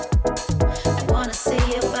 I wanna see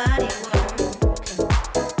your body work.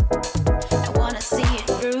 I wanna see it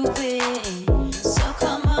grooving. So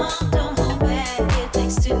come on, don't hold back. It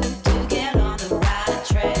takes two to get on the right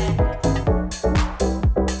track.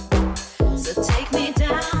 So take me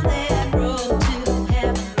down that road to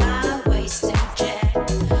heaven, my waist to jack.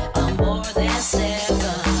 I'm more than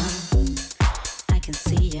seven. I can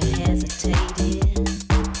see you hesitating,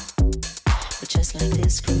 but just like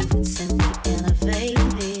this groove, it's simply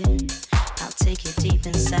elevated. I'll take you deep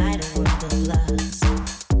inside a world of lust.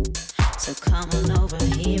 So come on over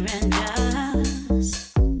here and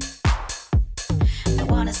just, I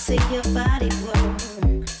wanna see your body work.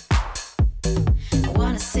 I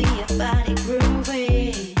wanna see your body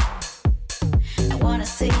grooving. I wanna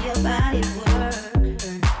see your body work.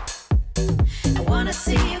 I wanna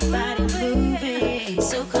see your body moving.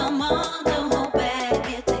 So come on, don't hold back.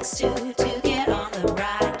 It takes two to get on the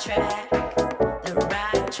right track. The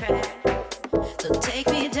right track. So take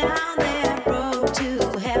me down that road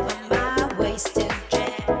to heaven, my waist to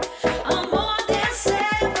jack. I'm more than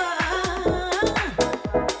seven.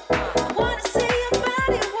 I wanna see your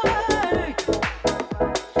body work.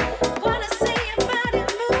 I wanna see your body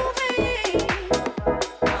moving.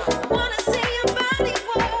 I wanna see your body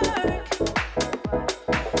work.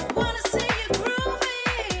 I wanna see you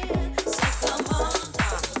grooving. So come on.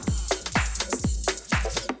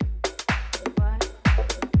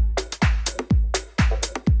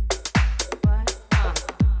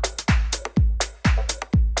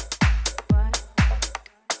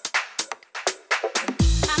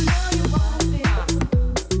 I know you want me.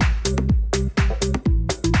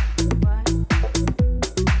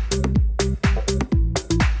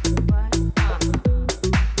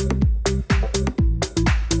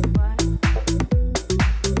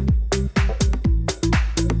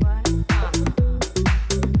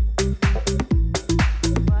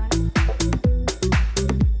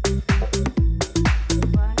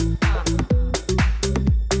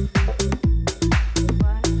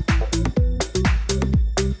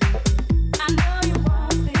 I know you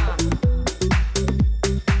want me.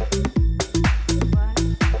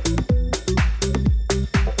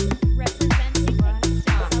 Representing the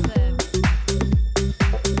eastern suburbs.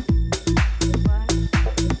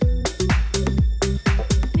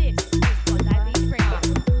 This is Bondi Beach Radio.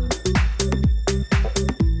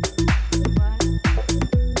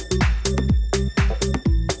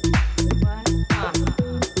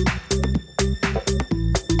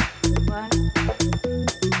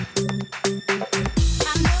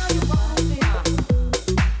 I know you want me.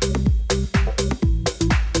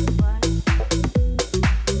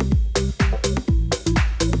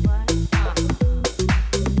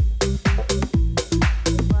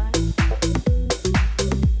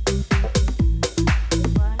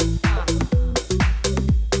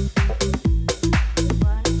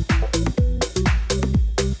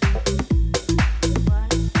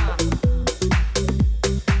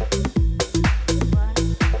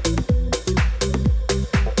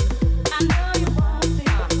 I know you want me.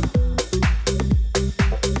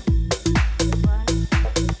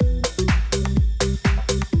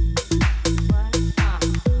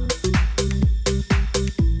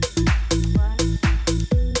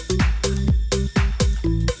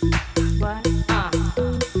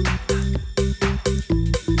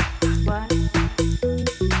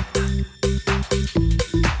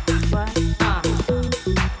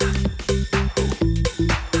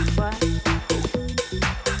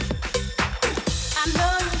 I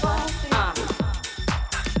know you want me.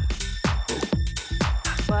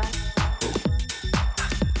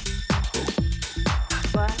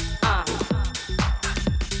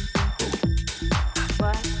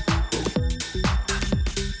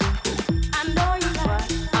 I know you like.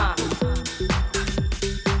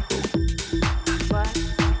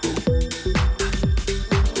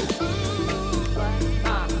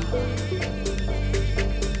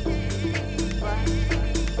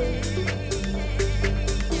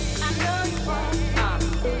 I know you want.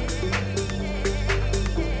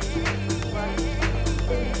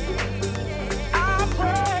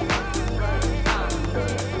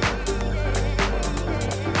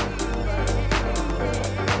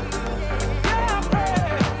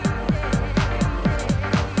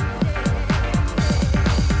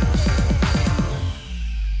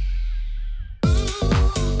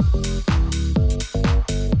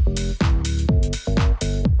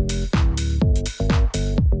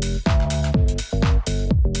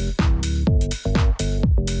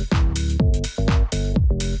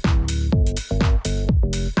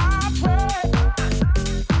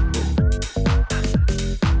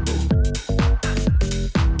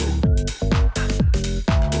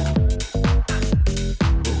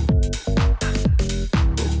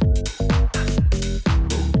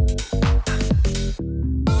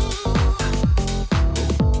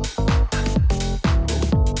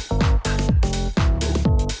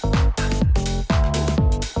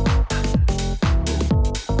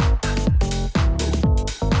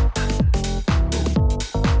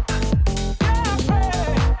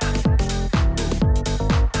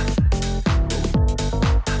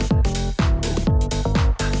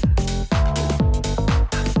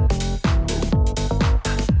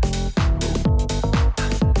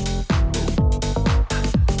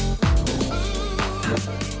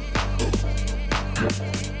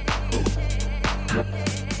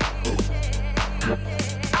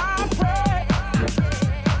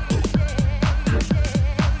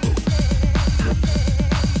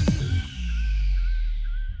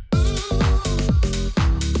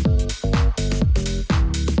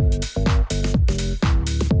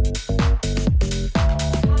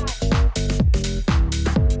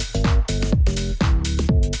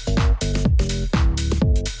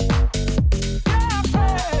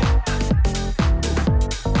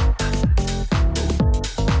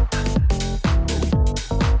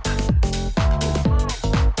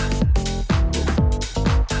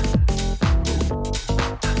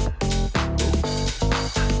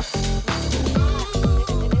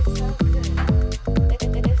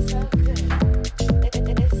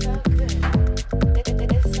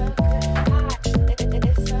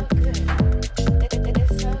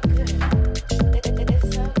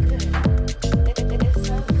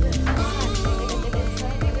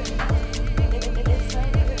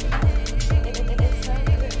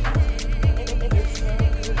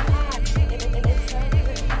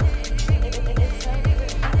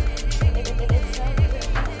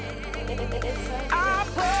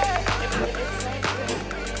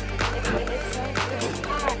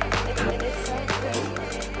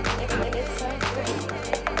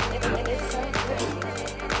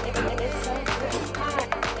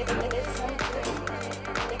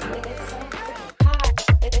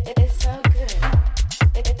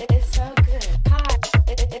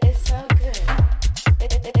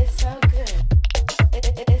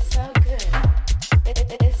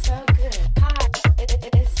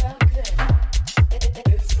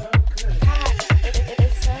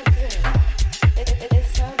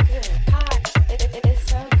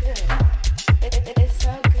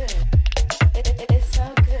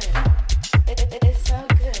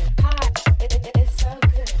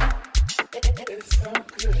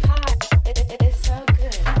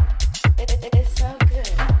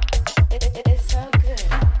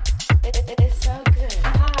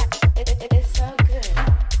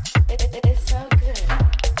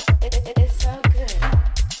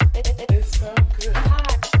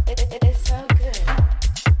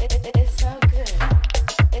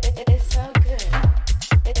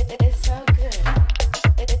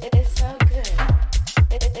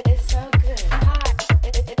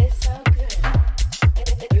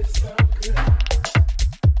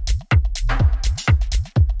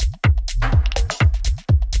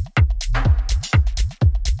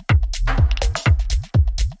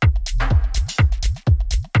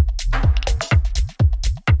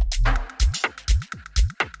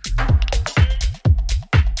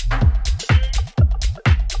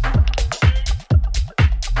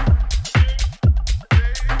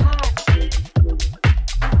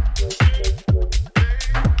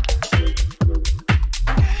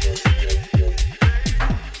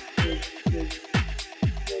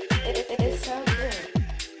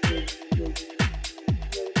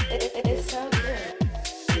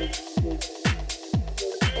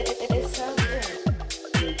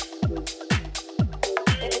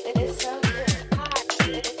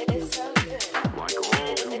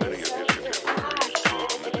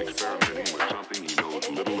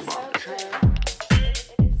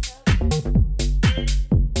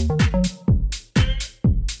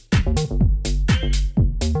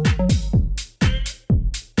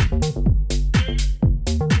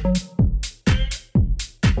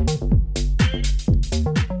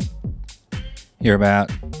 You're about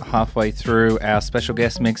halfway through our special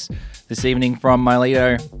guest mix this evening from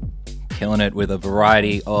Myledo, killing it with a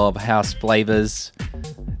variety of house flavors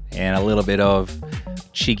and a little bit of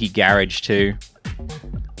cheeky garage too.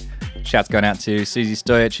 Shouts going out to Susie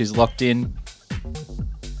Stoyich, who's locked in,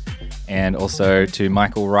 and also to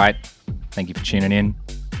Michael Wright. Thank you for tuning in.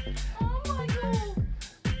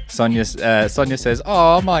 Sonia says,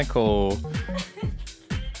 "Oh, Michael."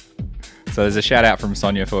 So there's a shout out from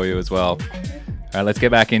Sonia for you as well. All right, let's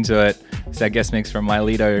get back into it. It's our guest mix from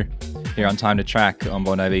Myledo here on Time to Track on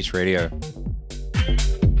Bondi Beach Radio.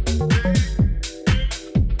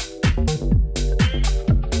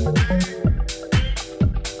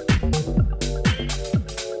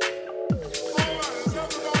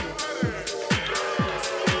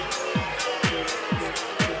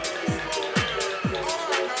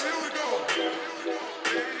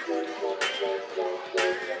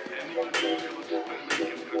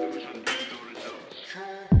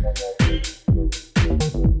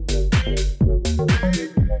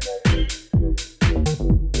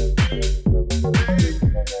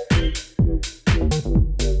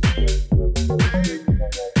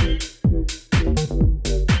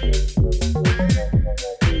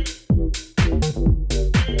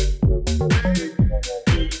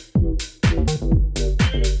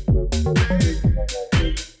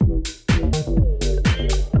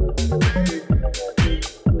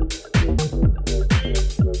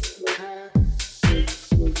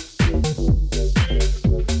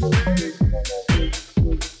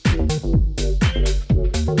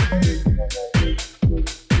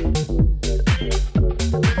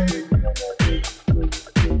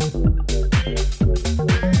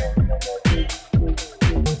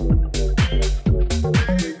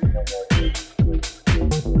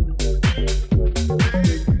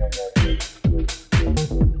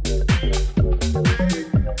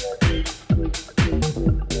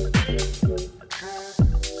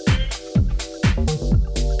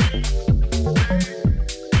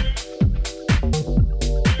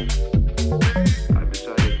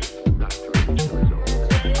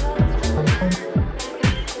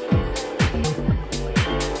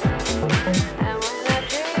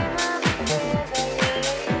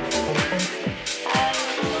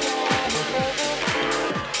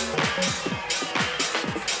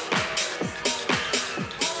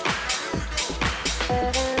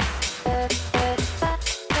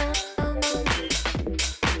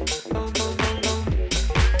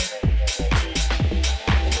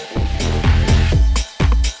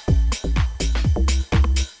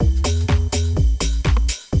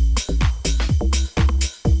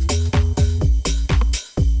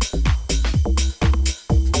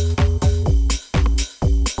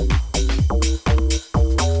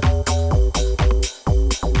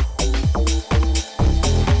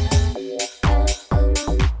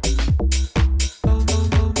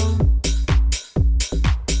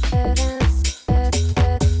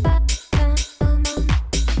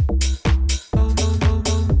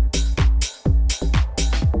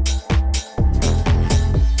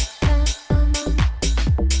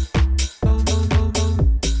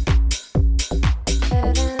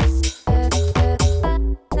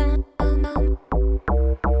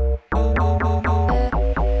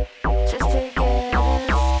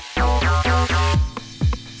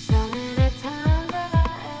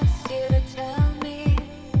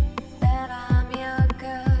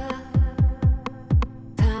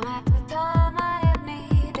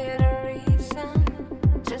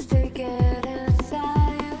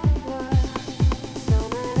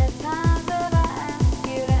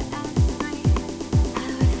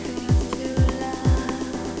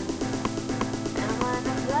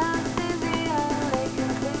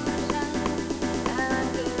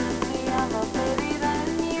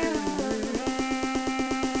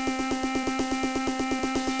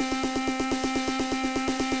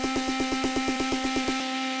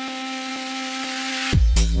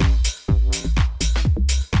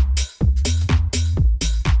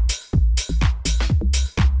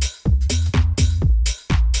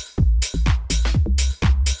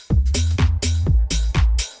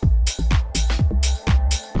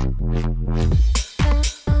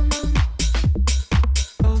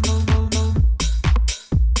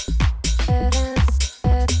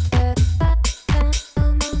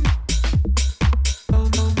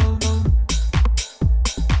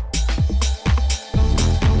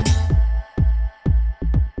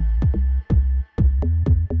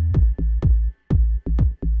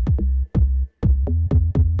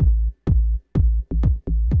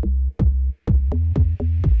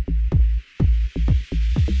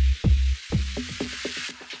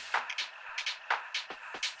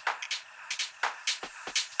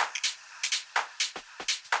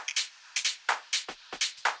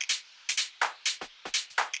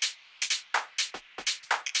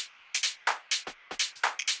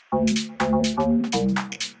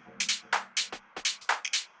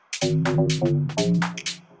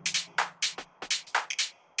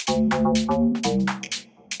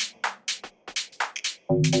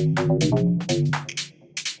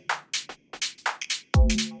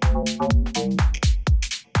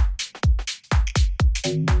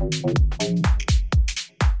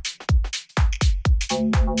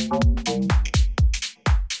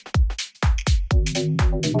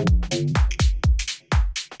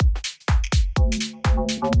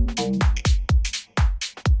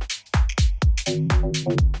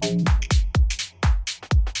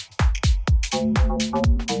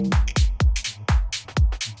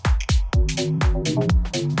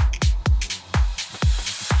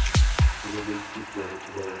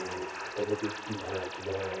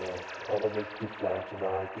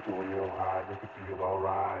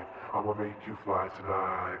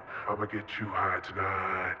 Get you high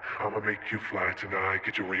tonight. I'ma make you fly tonight.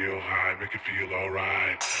 Get you real high, make it feel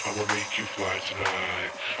alright. I'ma make you fly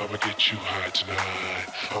tonight. I'ma get you high tonight.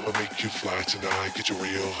 I'ma make you fly tonight. Get you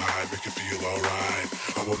real high, make it feel alright.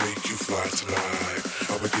 I'ma make you fly tonight.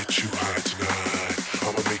 I'ma get you high tonight.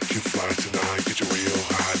 I'ma make you fly tonight. Get you real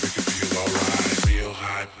high, make it feel alright. Real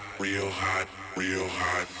high, real high, real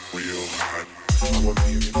high, real high. I'ma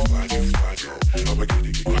make you fly, I'ma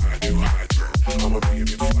get you high, I'ma make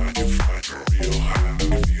you fly, real high,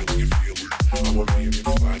 you feel it. I'ma make you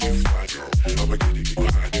fly, I'ma get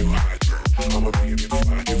you high, I'ma make you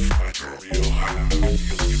fly, real high,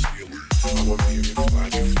 you feel it. I'ma make you fly,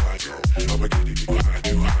 I'ma get you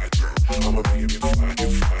high, I'ma make you fly,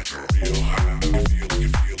 real high, you feel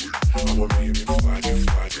it. I'ma make you fly,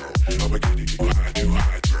 I'ma get you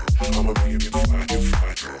high, I'ma make you fly,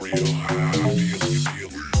 real high, you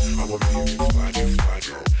feel it. I'ma make you fly,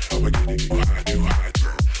 I'ma get you high, I'ma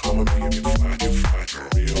make you fly,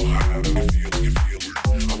 real high, you feel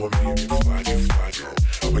it. I'ma make you fly,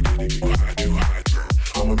 I'ma get you high,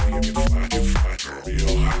 I'ma make you fly,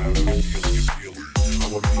 real high, you feel it. I'ma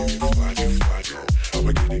make you fly,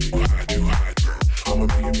 I'ma get you high, I'ma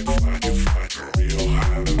make you fly, real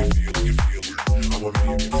high, you feel it. I'ma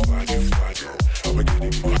make you fly, I'ma get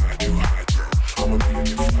you high, I'ma make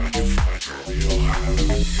you fly, real high, you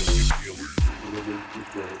feel it.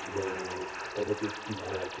 I'ma get you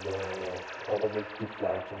high tonight. I'ma make you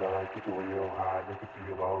fly tonight. Get you real high, make it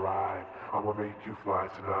feel alright. I'ma make you fly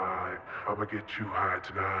tonight. I'ma get you high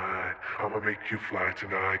tonight. I'ma make you fly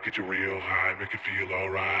tonight. Get you real high, make it feel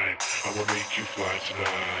alright. I'ma make you fly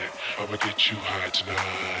tonight. I'ma get you high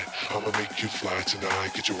tonight. I'ma make you fly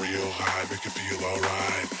tonight. Get you real high, make it feel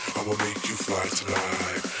alright. I'ma make you fly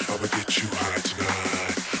tonight. I'ma get you high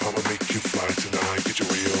tonight. I'ma make you fly tonight. Get you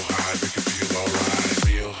real high, make it feel alright.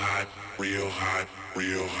 Real high, real high,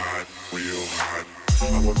 real high, real high.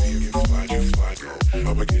 I'ma make you fly,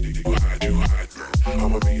 I'ma get you high,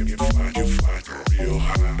 I'ma make you fly, real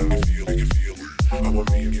high, make it feel it. I'ma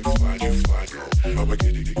make you fly, I'ma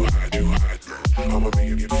get you high, I'ma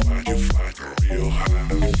make you fly, real high,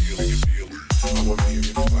 make it feel it. I'ma make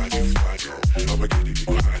you fly, I'ma get you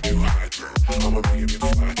high, I'ma make you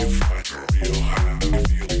fly, real high, make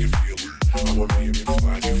it feel it. I'ma make you fly, I'ma get you high, I'ma make you fly, real high, feel it. I'ma make you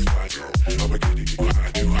fly, I'ma get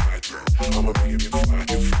you high, I'ma make you fly,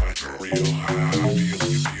 real high, feel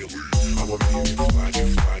it. I'ma make you fly,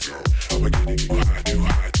 I'ma get you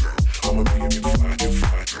high, I'ma make you fly,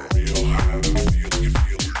 real high, feel it.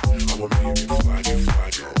 I'ma make you fly, I'ma get you high, I'ma make you fly, real high, feel it. I'ma make you fly,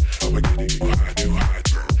 I'ma get you high,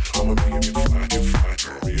 I'ma make you fly,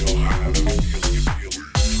 real high, feel it.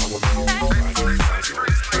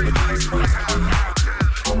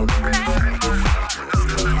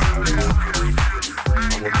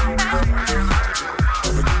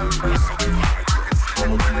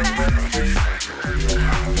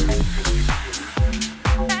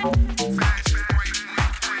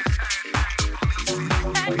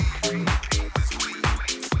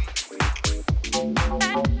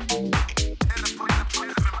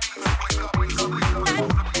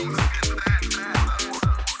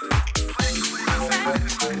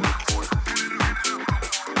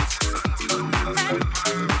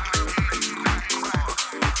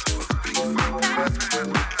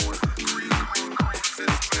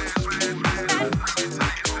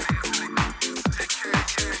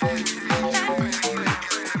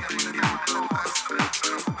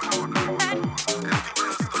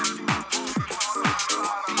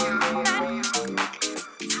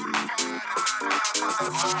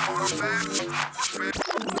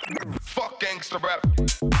 Fuck gangsta rap.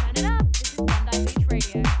 Turn it up. This is Bondi Beach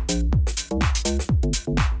Radio.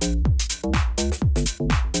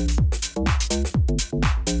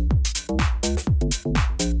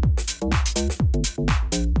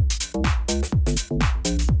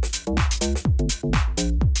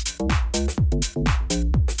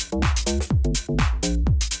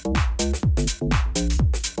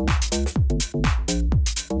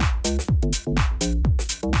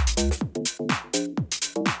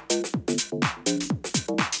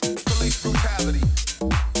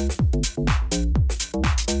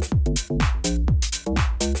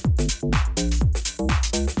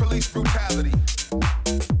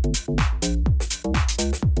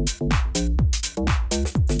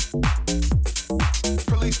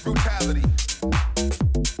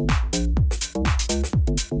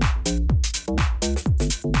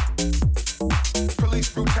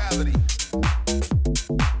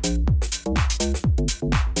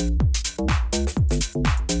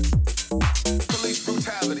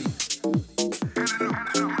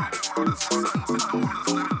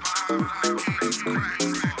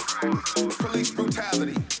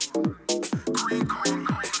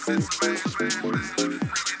 Police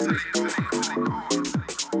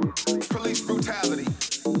brutality.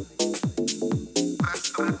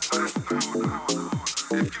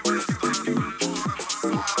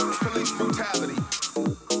 Police brutality.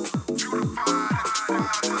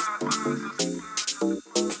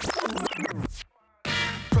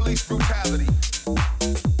 Police brutality.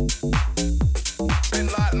 Bin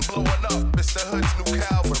Laden blowing up, Mr. Hood's new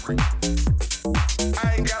cavalry. I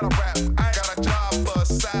ain't got a rap, I ain't got a job for a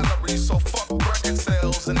salary, so fuck record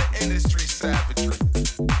sales and the industry savagery.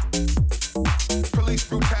 Police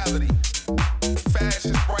brutality.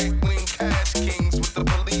 Fascist right-wing cash kings with the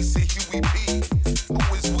police at Huey P. Who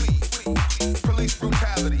is we? Police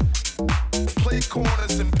brutality. Play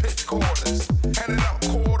corners and pitch corners. Handing out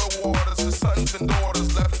quarter waters to sons and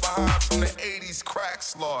daughters left behind from the 80s crack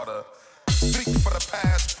slaughter. Speak for the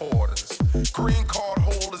passporters. Green card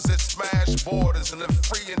holders that smash borders and then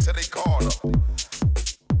free until they caught up.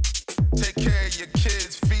 Take care of your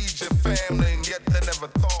kids, feed your family, and yet they never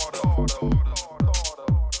thought of.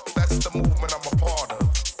 That's the movement I'm a part of.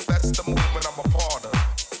 That's the movement I'm a part of.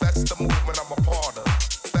 That's the movement I'm a part of.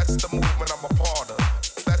 That's the movement I'm a part of.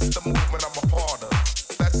 That's the movement I'm a part of.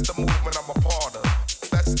 That's the movement I'm a part of.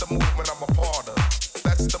 That's the movement I'm a part of.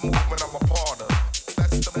 That's the movement I'm a part of.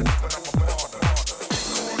 That's the movement I'm a part of.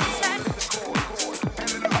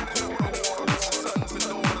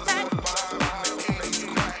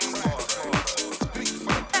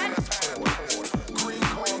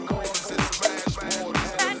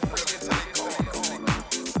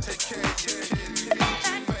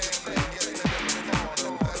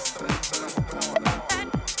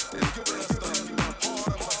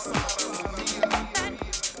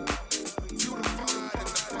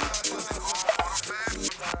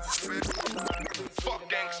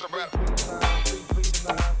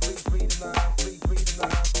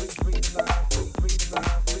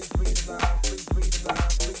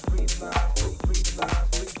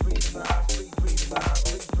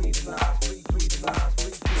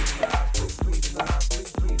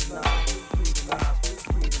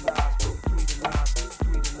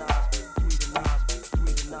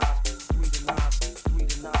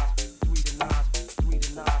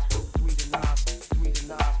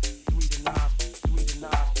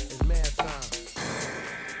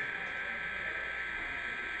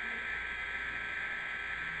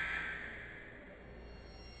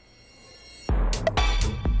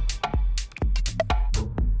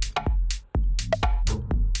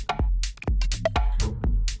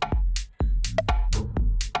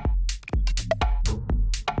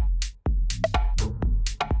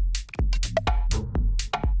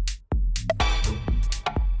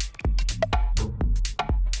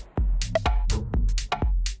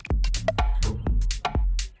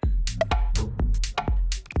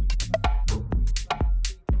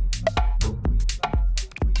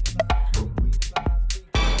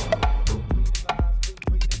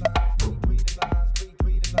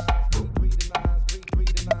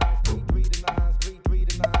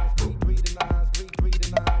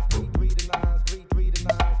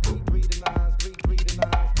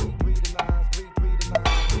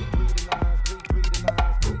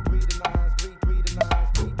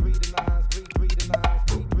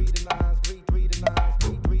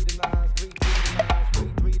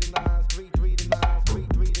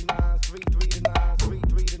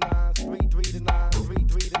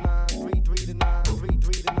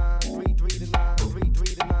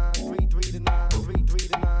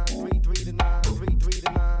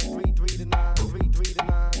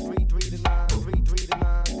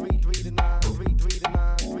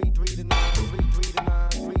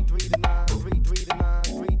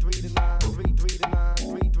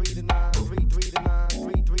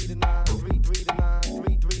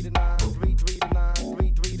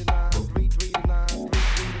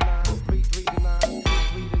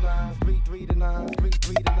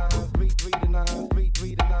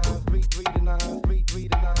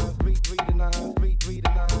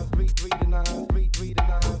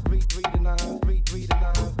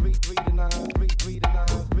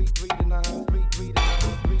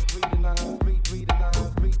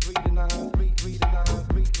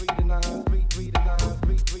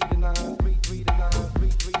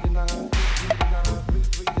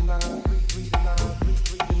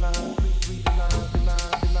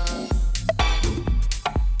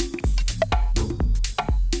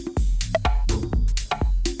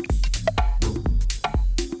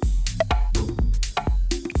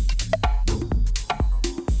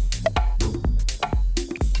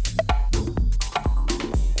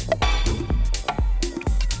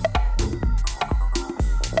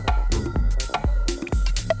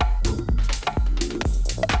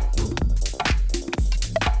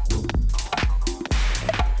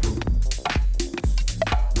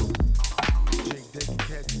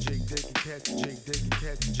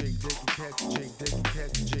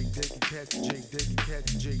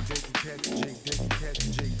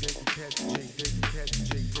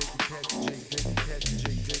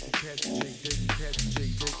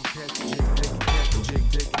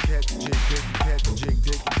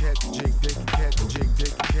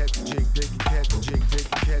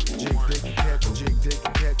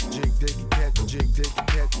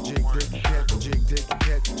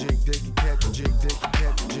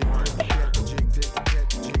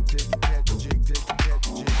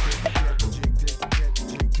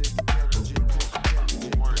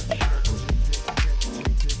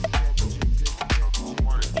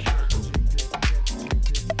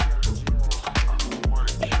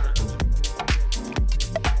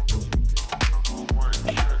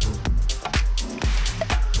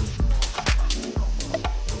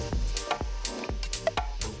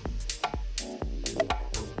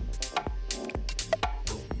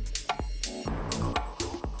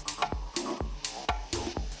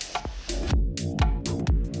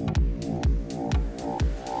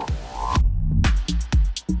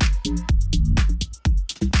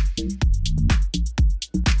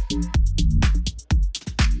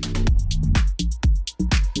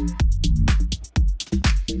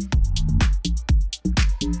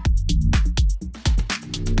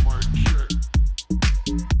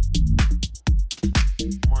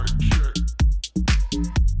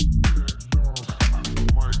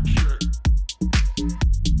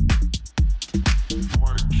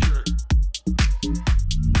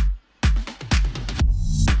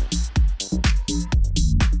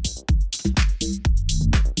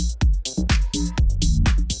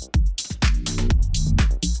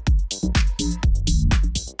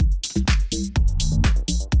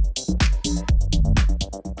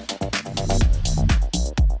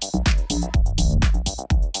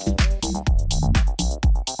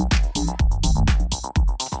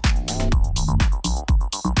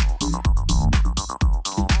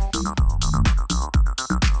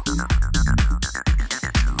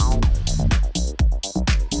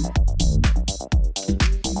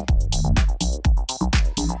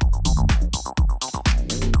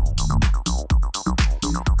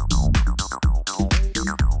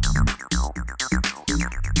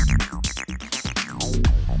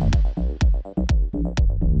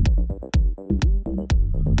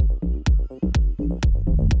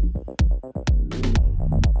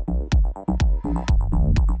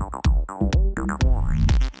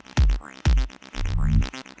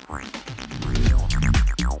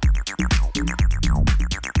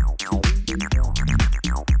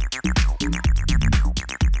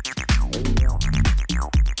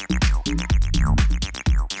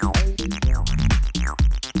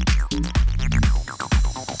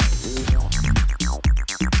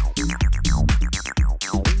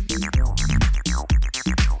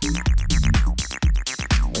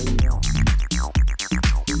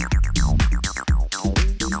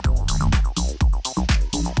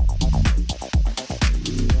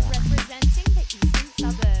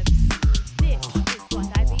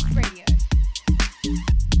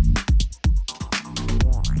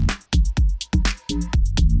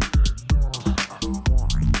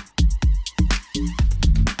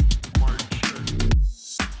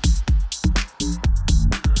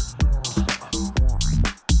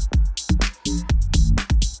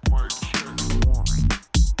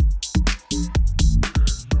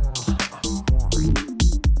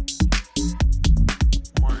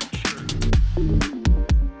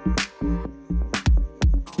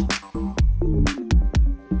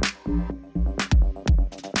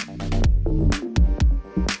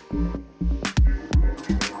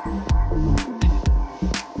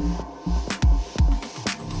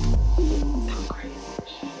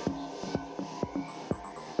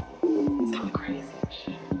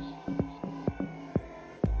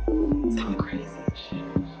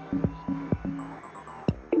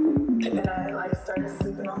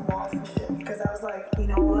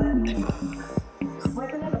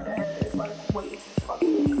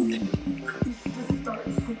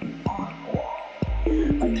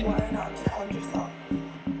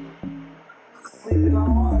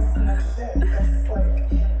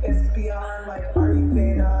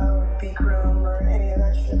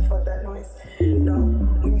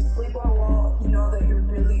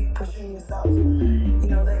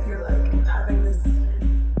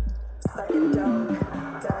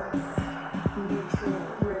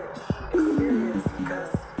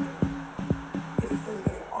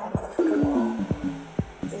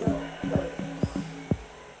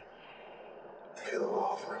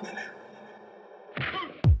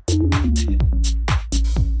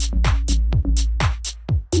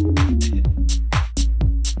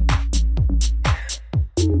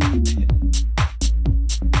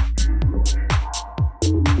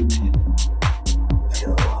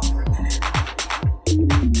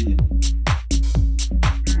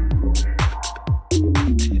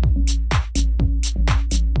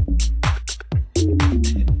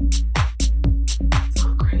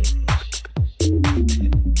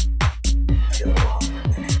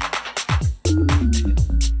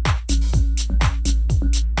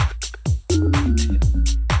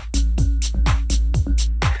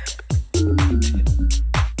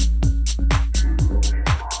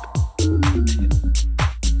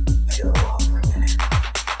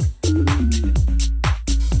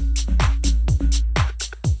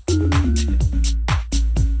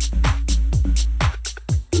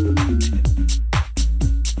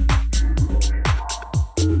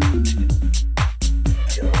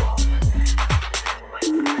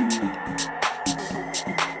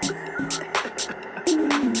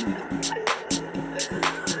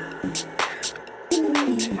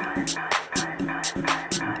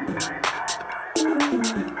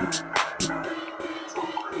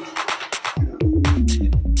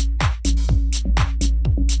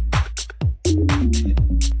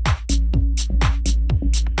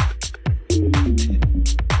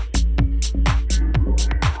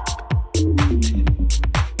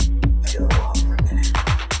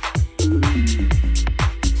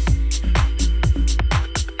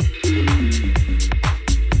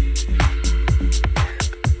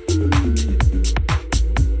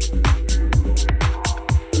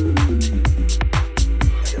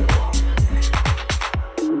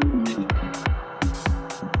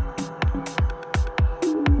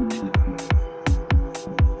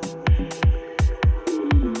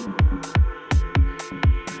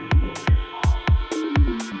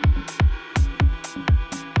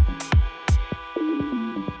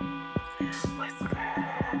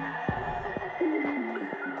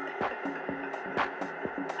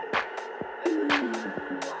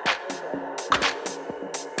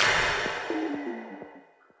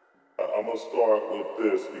 start with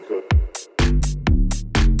this because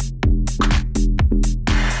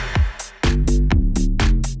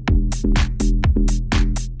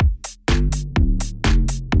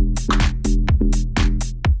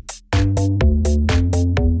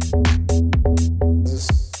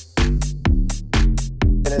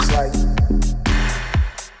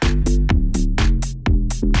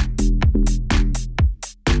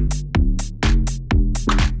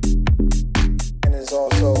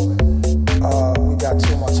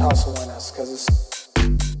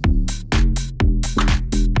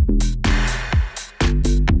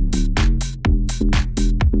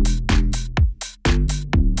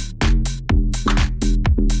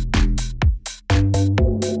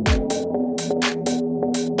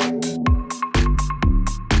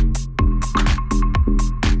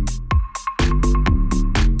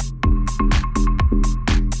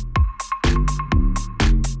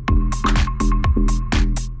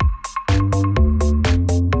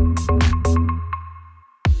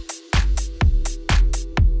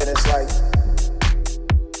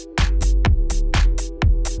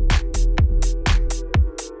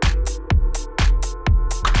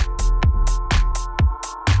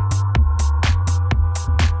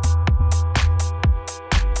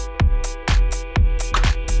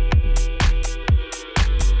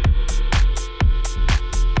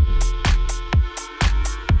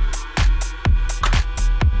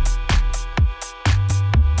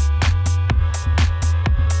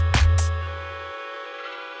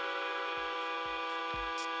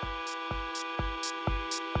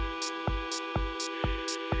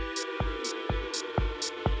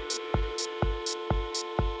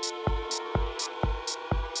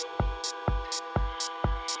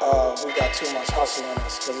we got too much hustle in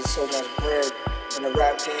us because it's so much bread in the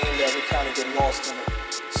rap game that we kind of get lost in it.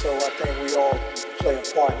 So I think we all play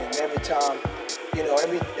a part in it. And every time, you know,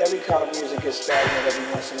 every kind of music gets stagnant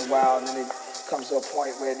every once in a while, and then it comes to a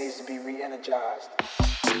point where it needs to be re-energized.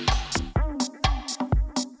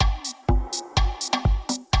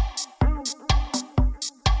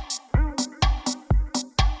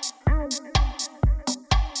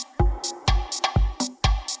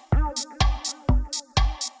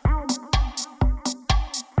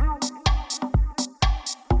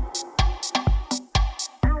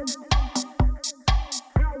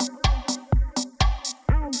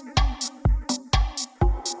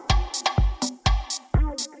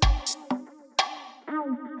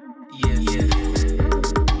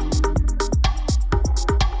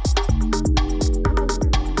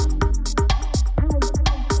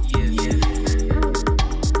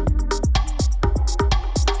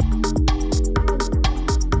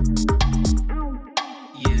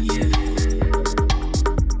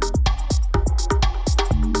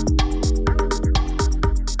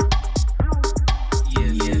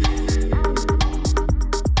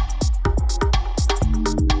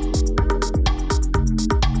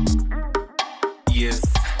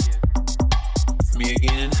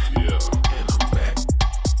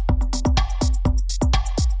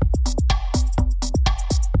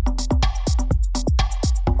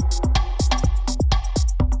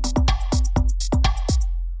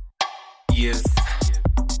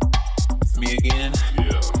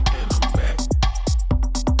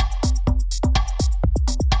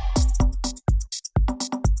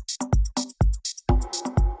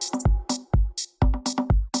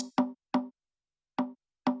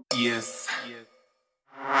 Yes,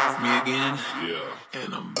 it's me again. Yeah,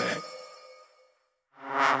 and I'm back.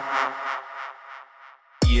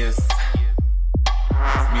 Yes,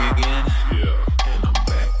 it's me again. Yeah, and I'm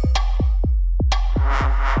back.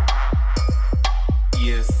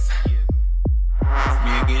 Yes, it's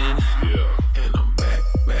me again. Yeah, and I'm back,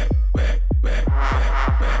 back, back, back, back,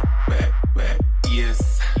 back, back, back.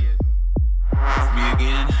 Yes, it's me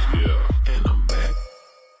again. Yeah, and I'm back.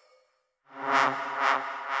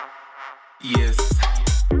 Yes,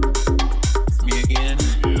 it's me again.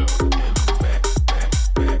 Yeah, and I'm back, back,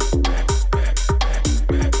 back, back, back, back,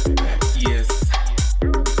 back, back. Yes,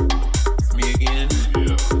 it's me again.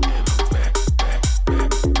 Yeah, and I'm back, back,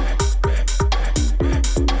 back, back, back, back, back,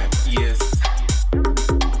 back. Yes,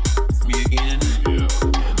 it's me again.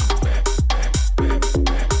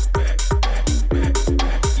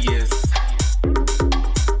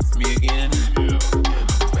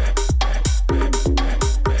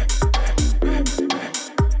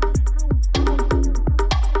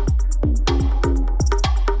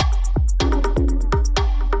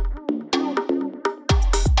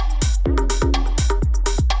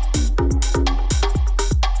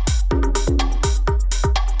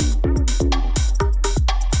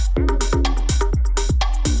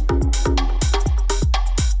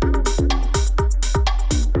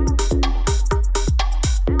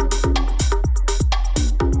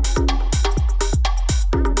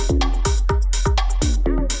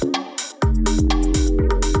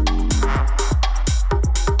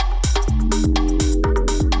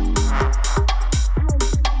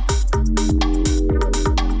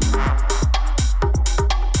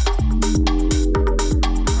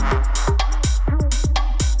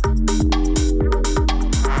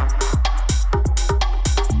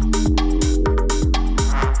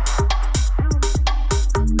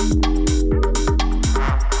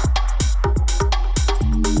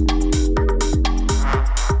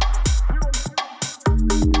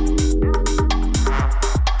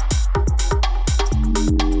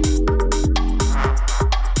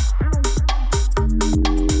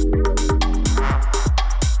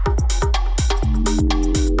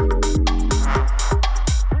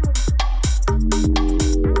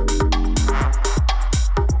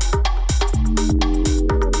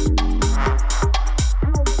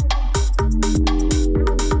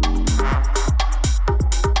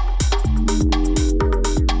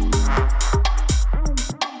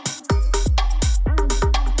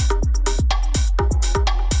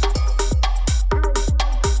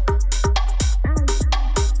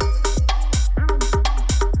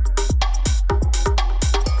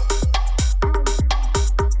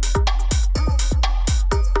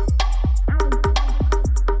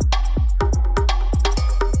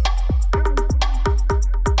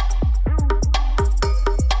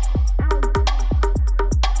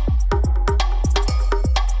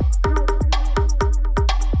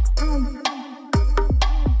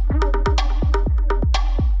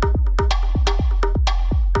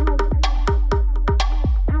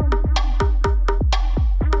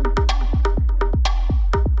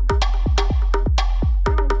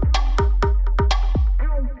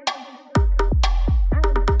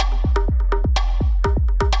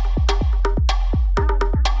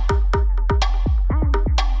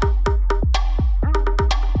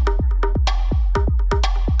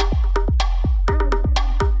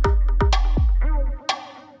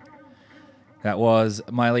 That was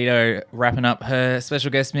Myledo wrapping up her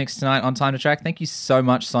special guest mix tonight on Time to Track. Thank you so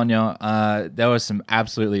much, Sonia. There was some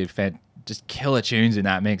absolutely just killer tunes in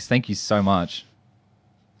that mix. Thank you so much.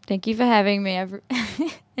 Thank you for having me. I've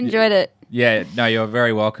enjoyed it. Yeah, no, you're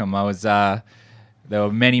very welcome. I was there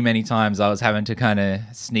were many times I was having to kind of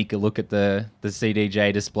sneak a look at the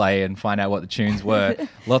CDJ display and find out what the tunes were.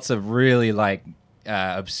 Lots of really like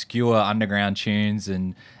obscure underground tunes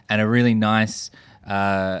and a really nice,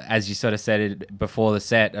 as you sort of said it before the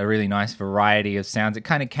set, a really nice variety of sounds. It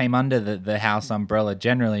kind of came under the house umbrella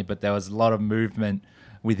generally, but there was a lot of movement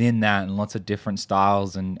within that and lots of different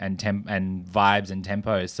styles and vibes and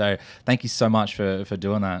tempos. So thank you so much for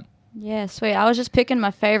doing that. Yeah, sweet. I was just picking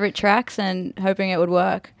my favorite tracks and hoping it would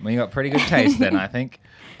work. Well, you got pretty good taste then, I think.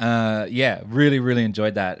 Yeah, really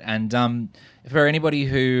enjoyed that. And for anybody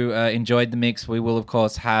who enjoyed the mix, we will, of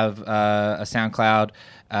course, have a SoundCloud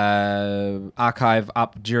archive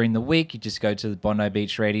up during the week. You just go to the Bondi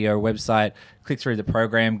Beach Radio website, click through the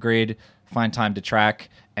program grid, find Time to Track,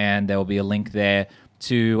 and there will be a link there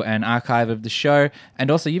to an archive of the show. And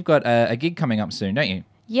also, you've got a gig coming up soon, don't you?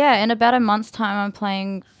 Yeah, in about a month's time, I'm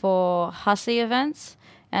playing for Hussy events,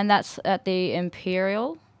 and that's at the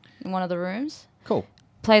Imperial in one of the rooms. Cool.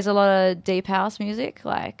 Plays a lot of deep house music,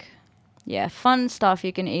 like, yeah, fun stuff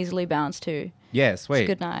you can easily bounce to. Yeah, sweet. It's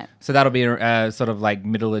a good night. So that'll be sort of like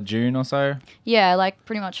middle of June or so? Yeah, like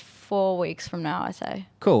pretty much 4 weeks from now, I say.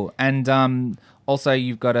 Cool. And also,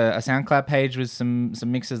 you've got a SoundCloud page with some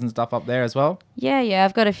mixes and stuff up there as well? Yeah,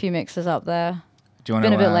 I've got a few mixes up there. Do you want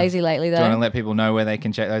Been a bit lazy lately, though. Do you want to let people know where they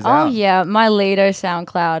can check those out? Oh, yeah, Myledo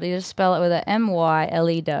SoundCloud. You just spell it with a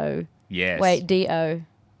M-Y-L-E-D-O. Yes. Wait, D-O.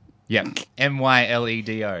 Yep,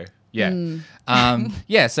 M-Y-L-E-D-O. Yeah.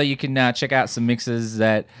 Yeah, so you can check out some mixes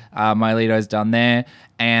that Myledo's done there,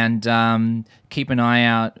 and keep an eye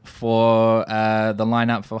out for the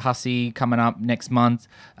lineup for Hussy coming up next month.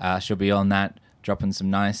 She'll be on that, dropping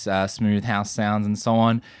some nice smooth house sounds and so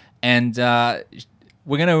on. And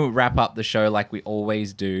we're going to wrap up the show like we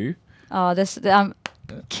always do. Oh, this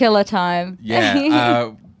killer time.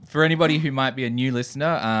 Yeah. For anybody who might be a new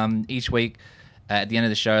listener, each week at the end of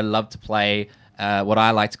the show, I love to play what I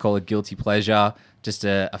like to call a guilty pleasure, just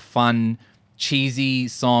a fun, cheesy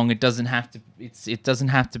song. It doesn't have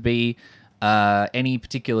to be any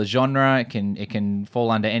particular genre. It can fall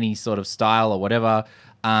under any sort of style or whatever.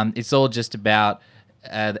 It's all just about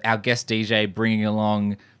our guest DJ bringing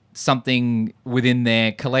along something within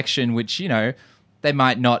their collection, which, you know, they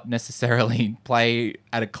might not necessarily play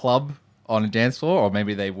at a club on a dance floor, or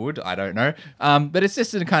maybe they would, I don't know. But it's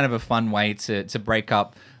just a kind of a fun way to break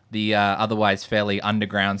up the otherwise fairly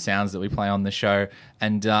underground sounds that we play on the show.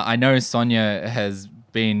 And I know Sonia has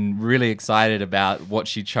been really excited about what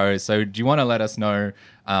she chose. So do you want to let us know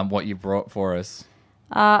what you brought for us?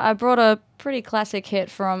 I brought a pretty classic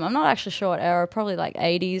hit from, I'm not actually sure what era, probably like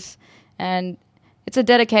 80s. And it's a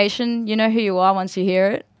dedication. You know who you are once you hear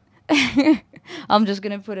it. I'm just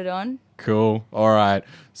going to put it on. Cool. All right.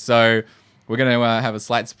 So we're going to have a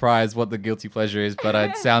slight surprise what the guilty pleasure is, but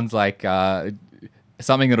it sounds like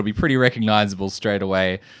something that'll be pretty recognizable straight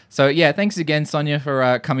away. So, yeah, thanks again, Sonia,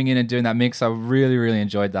 for coming in and doing that mix. I really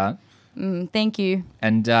enjoyed that. Thank you.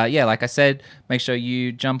 And, yeah, like I said, make sure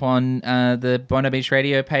you jump on the Bondi Beach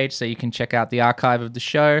Radio page so you can check out the archive of the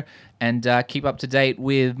show and keep up to date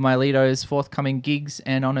with Myledo's forthcoming gigs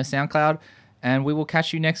and on her SoundCloud. And we will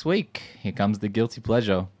catch you next week. Here comes the guilty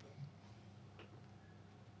pleasure.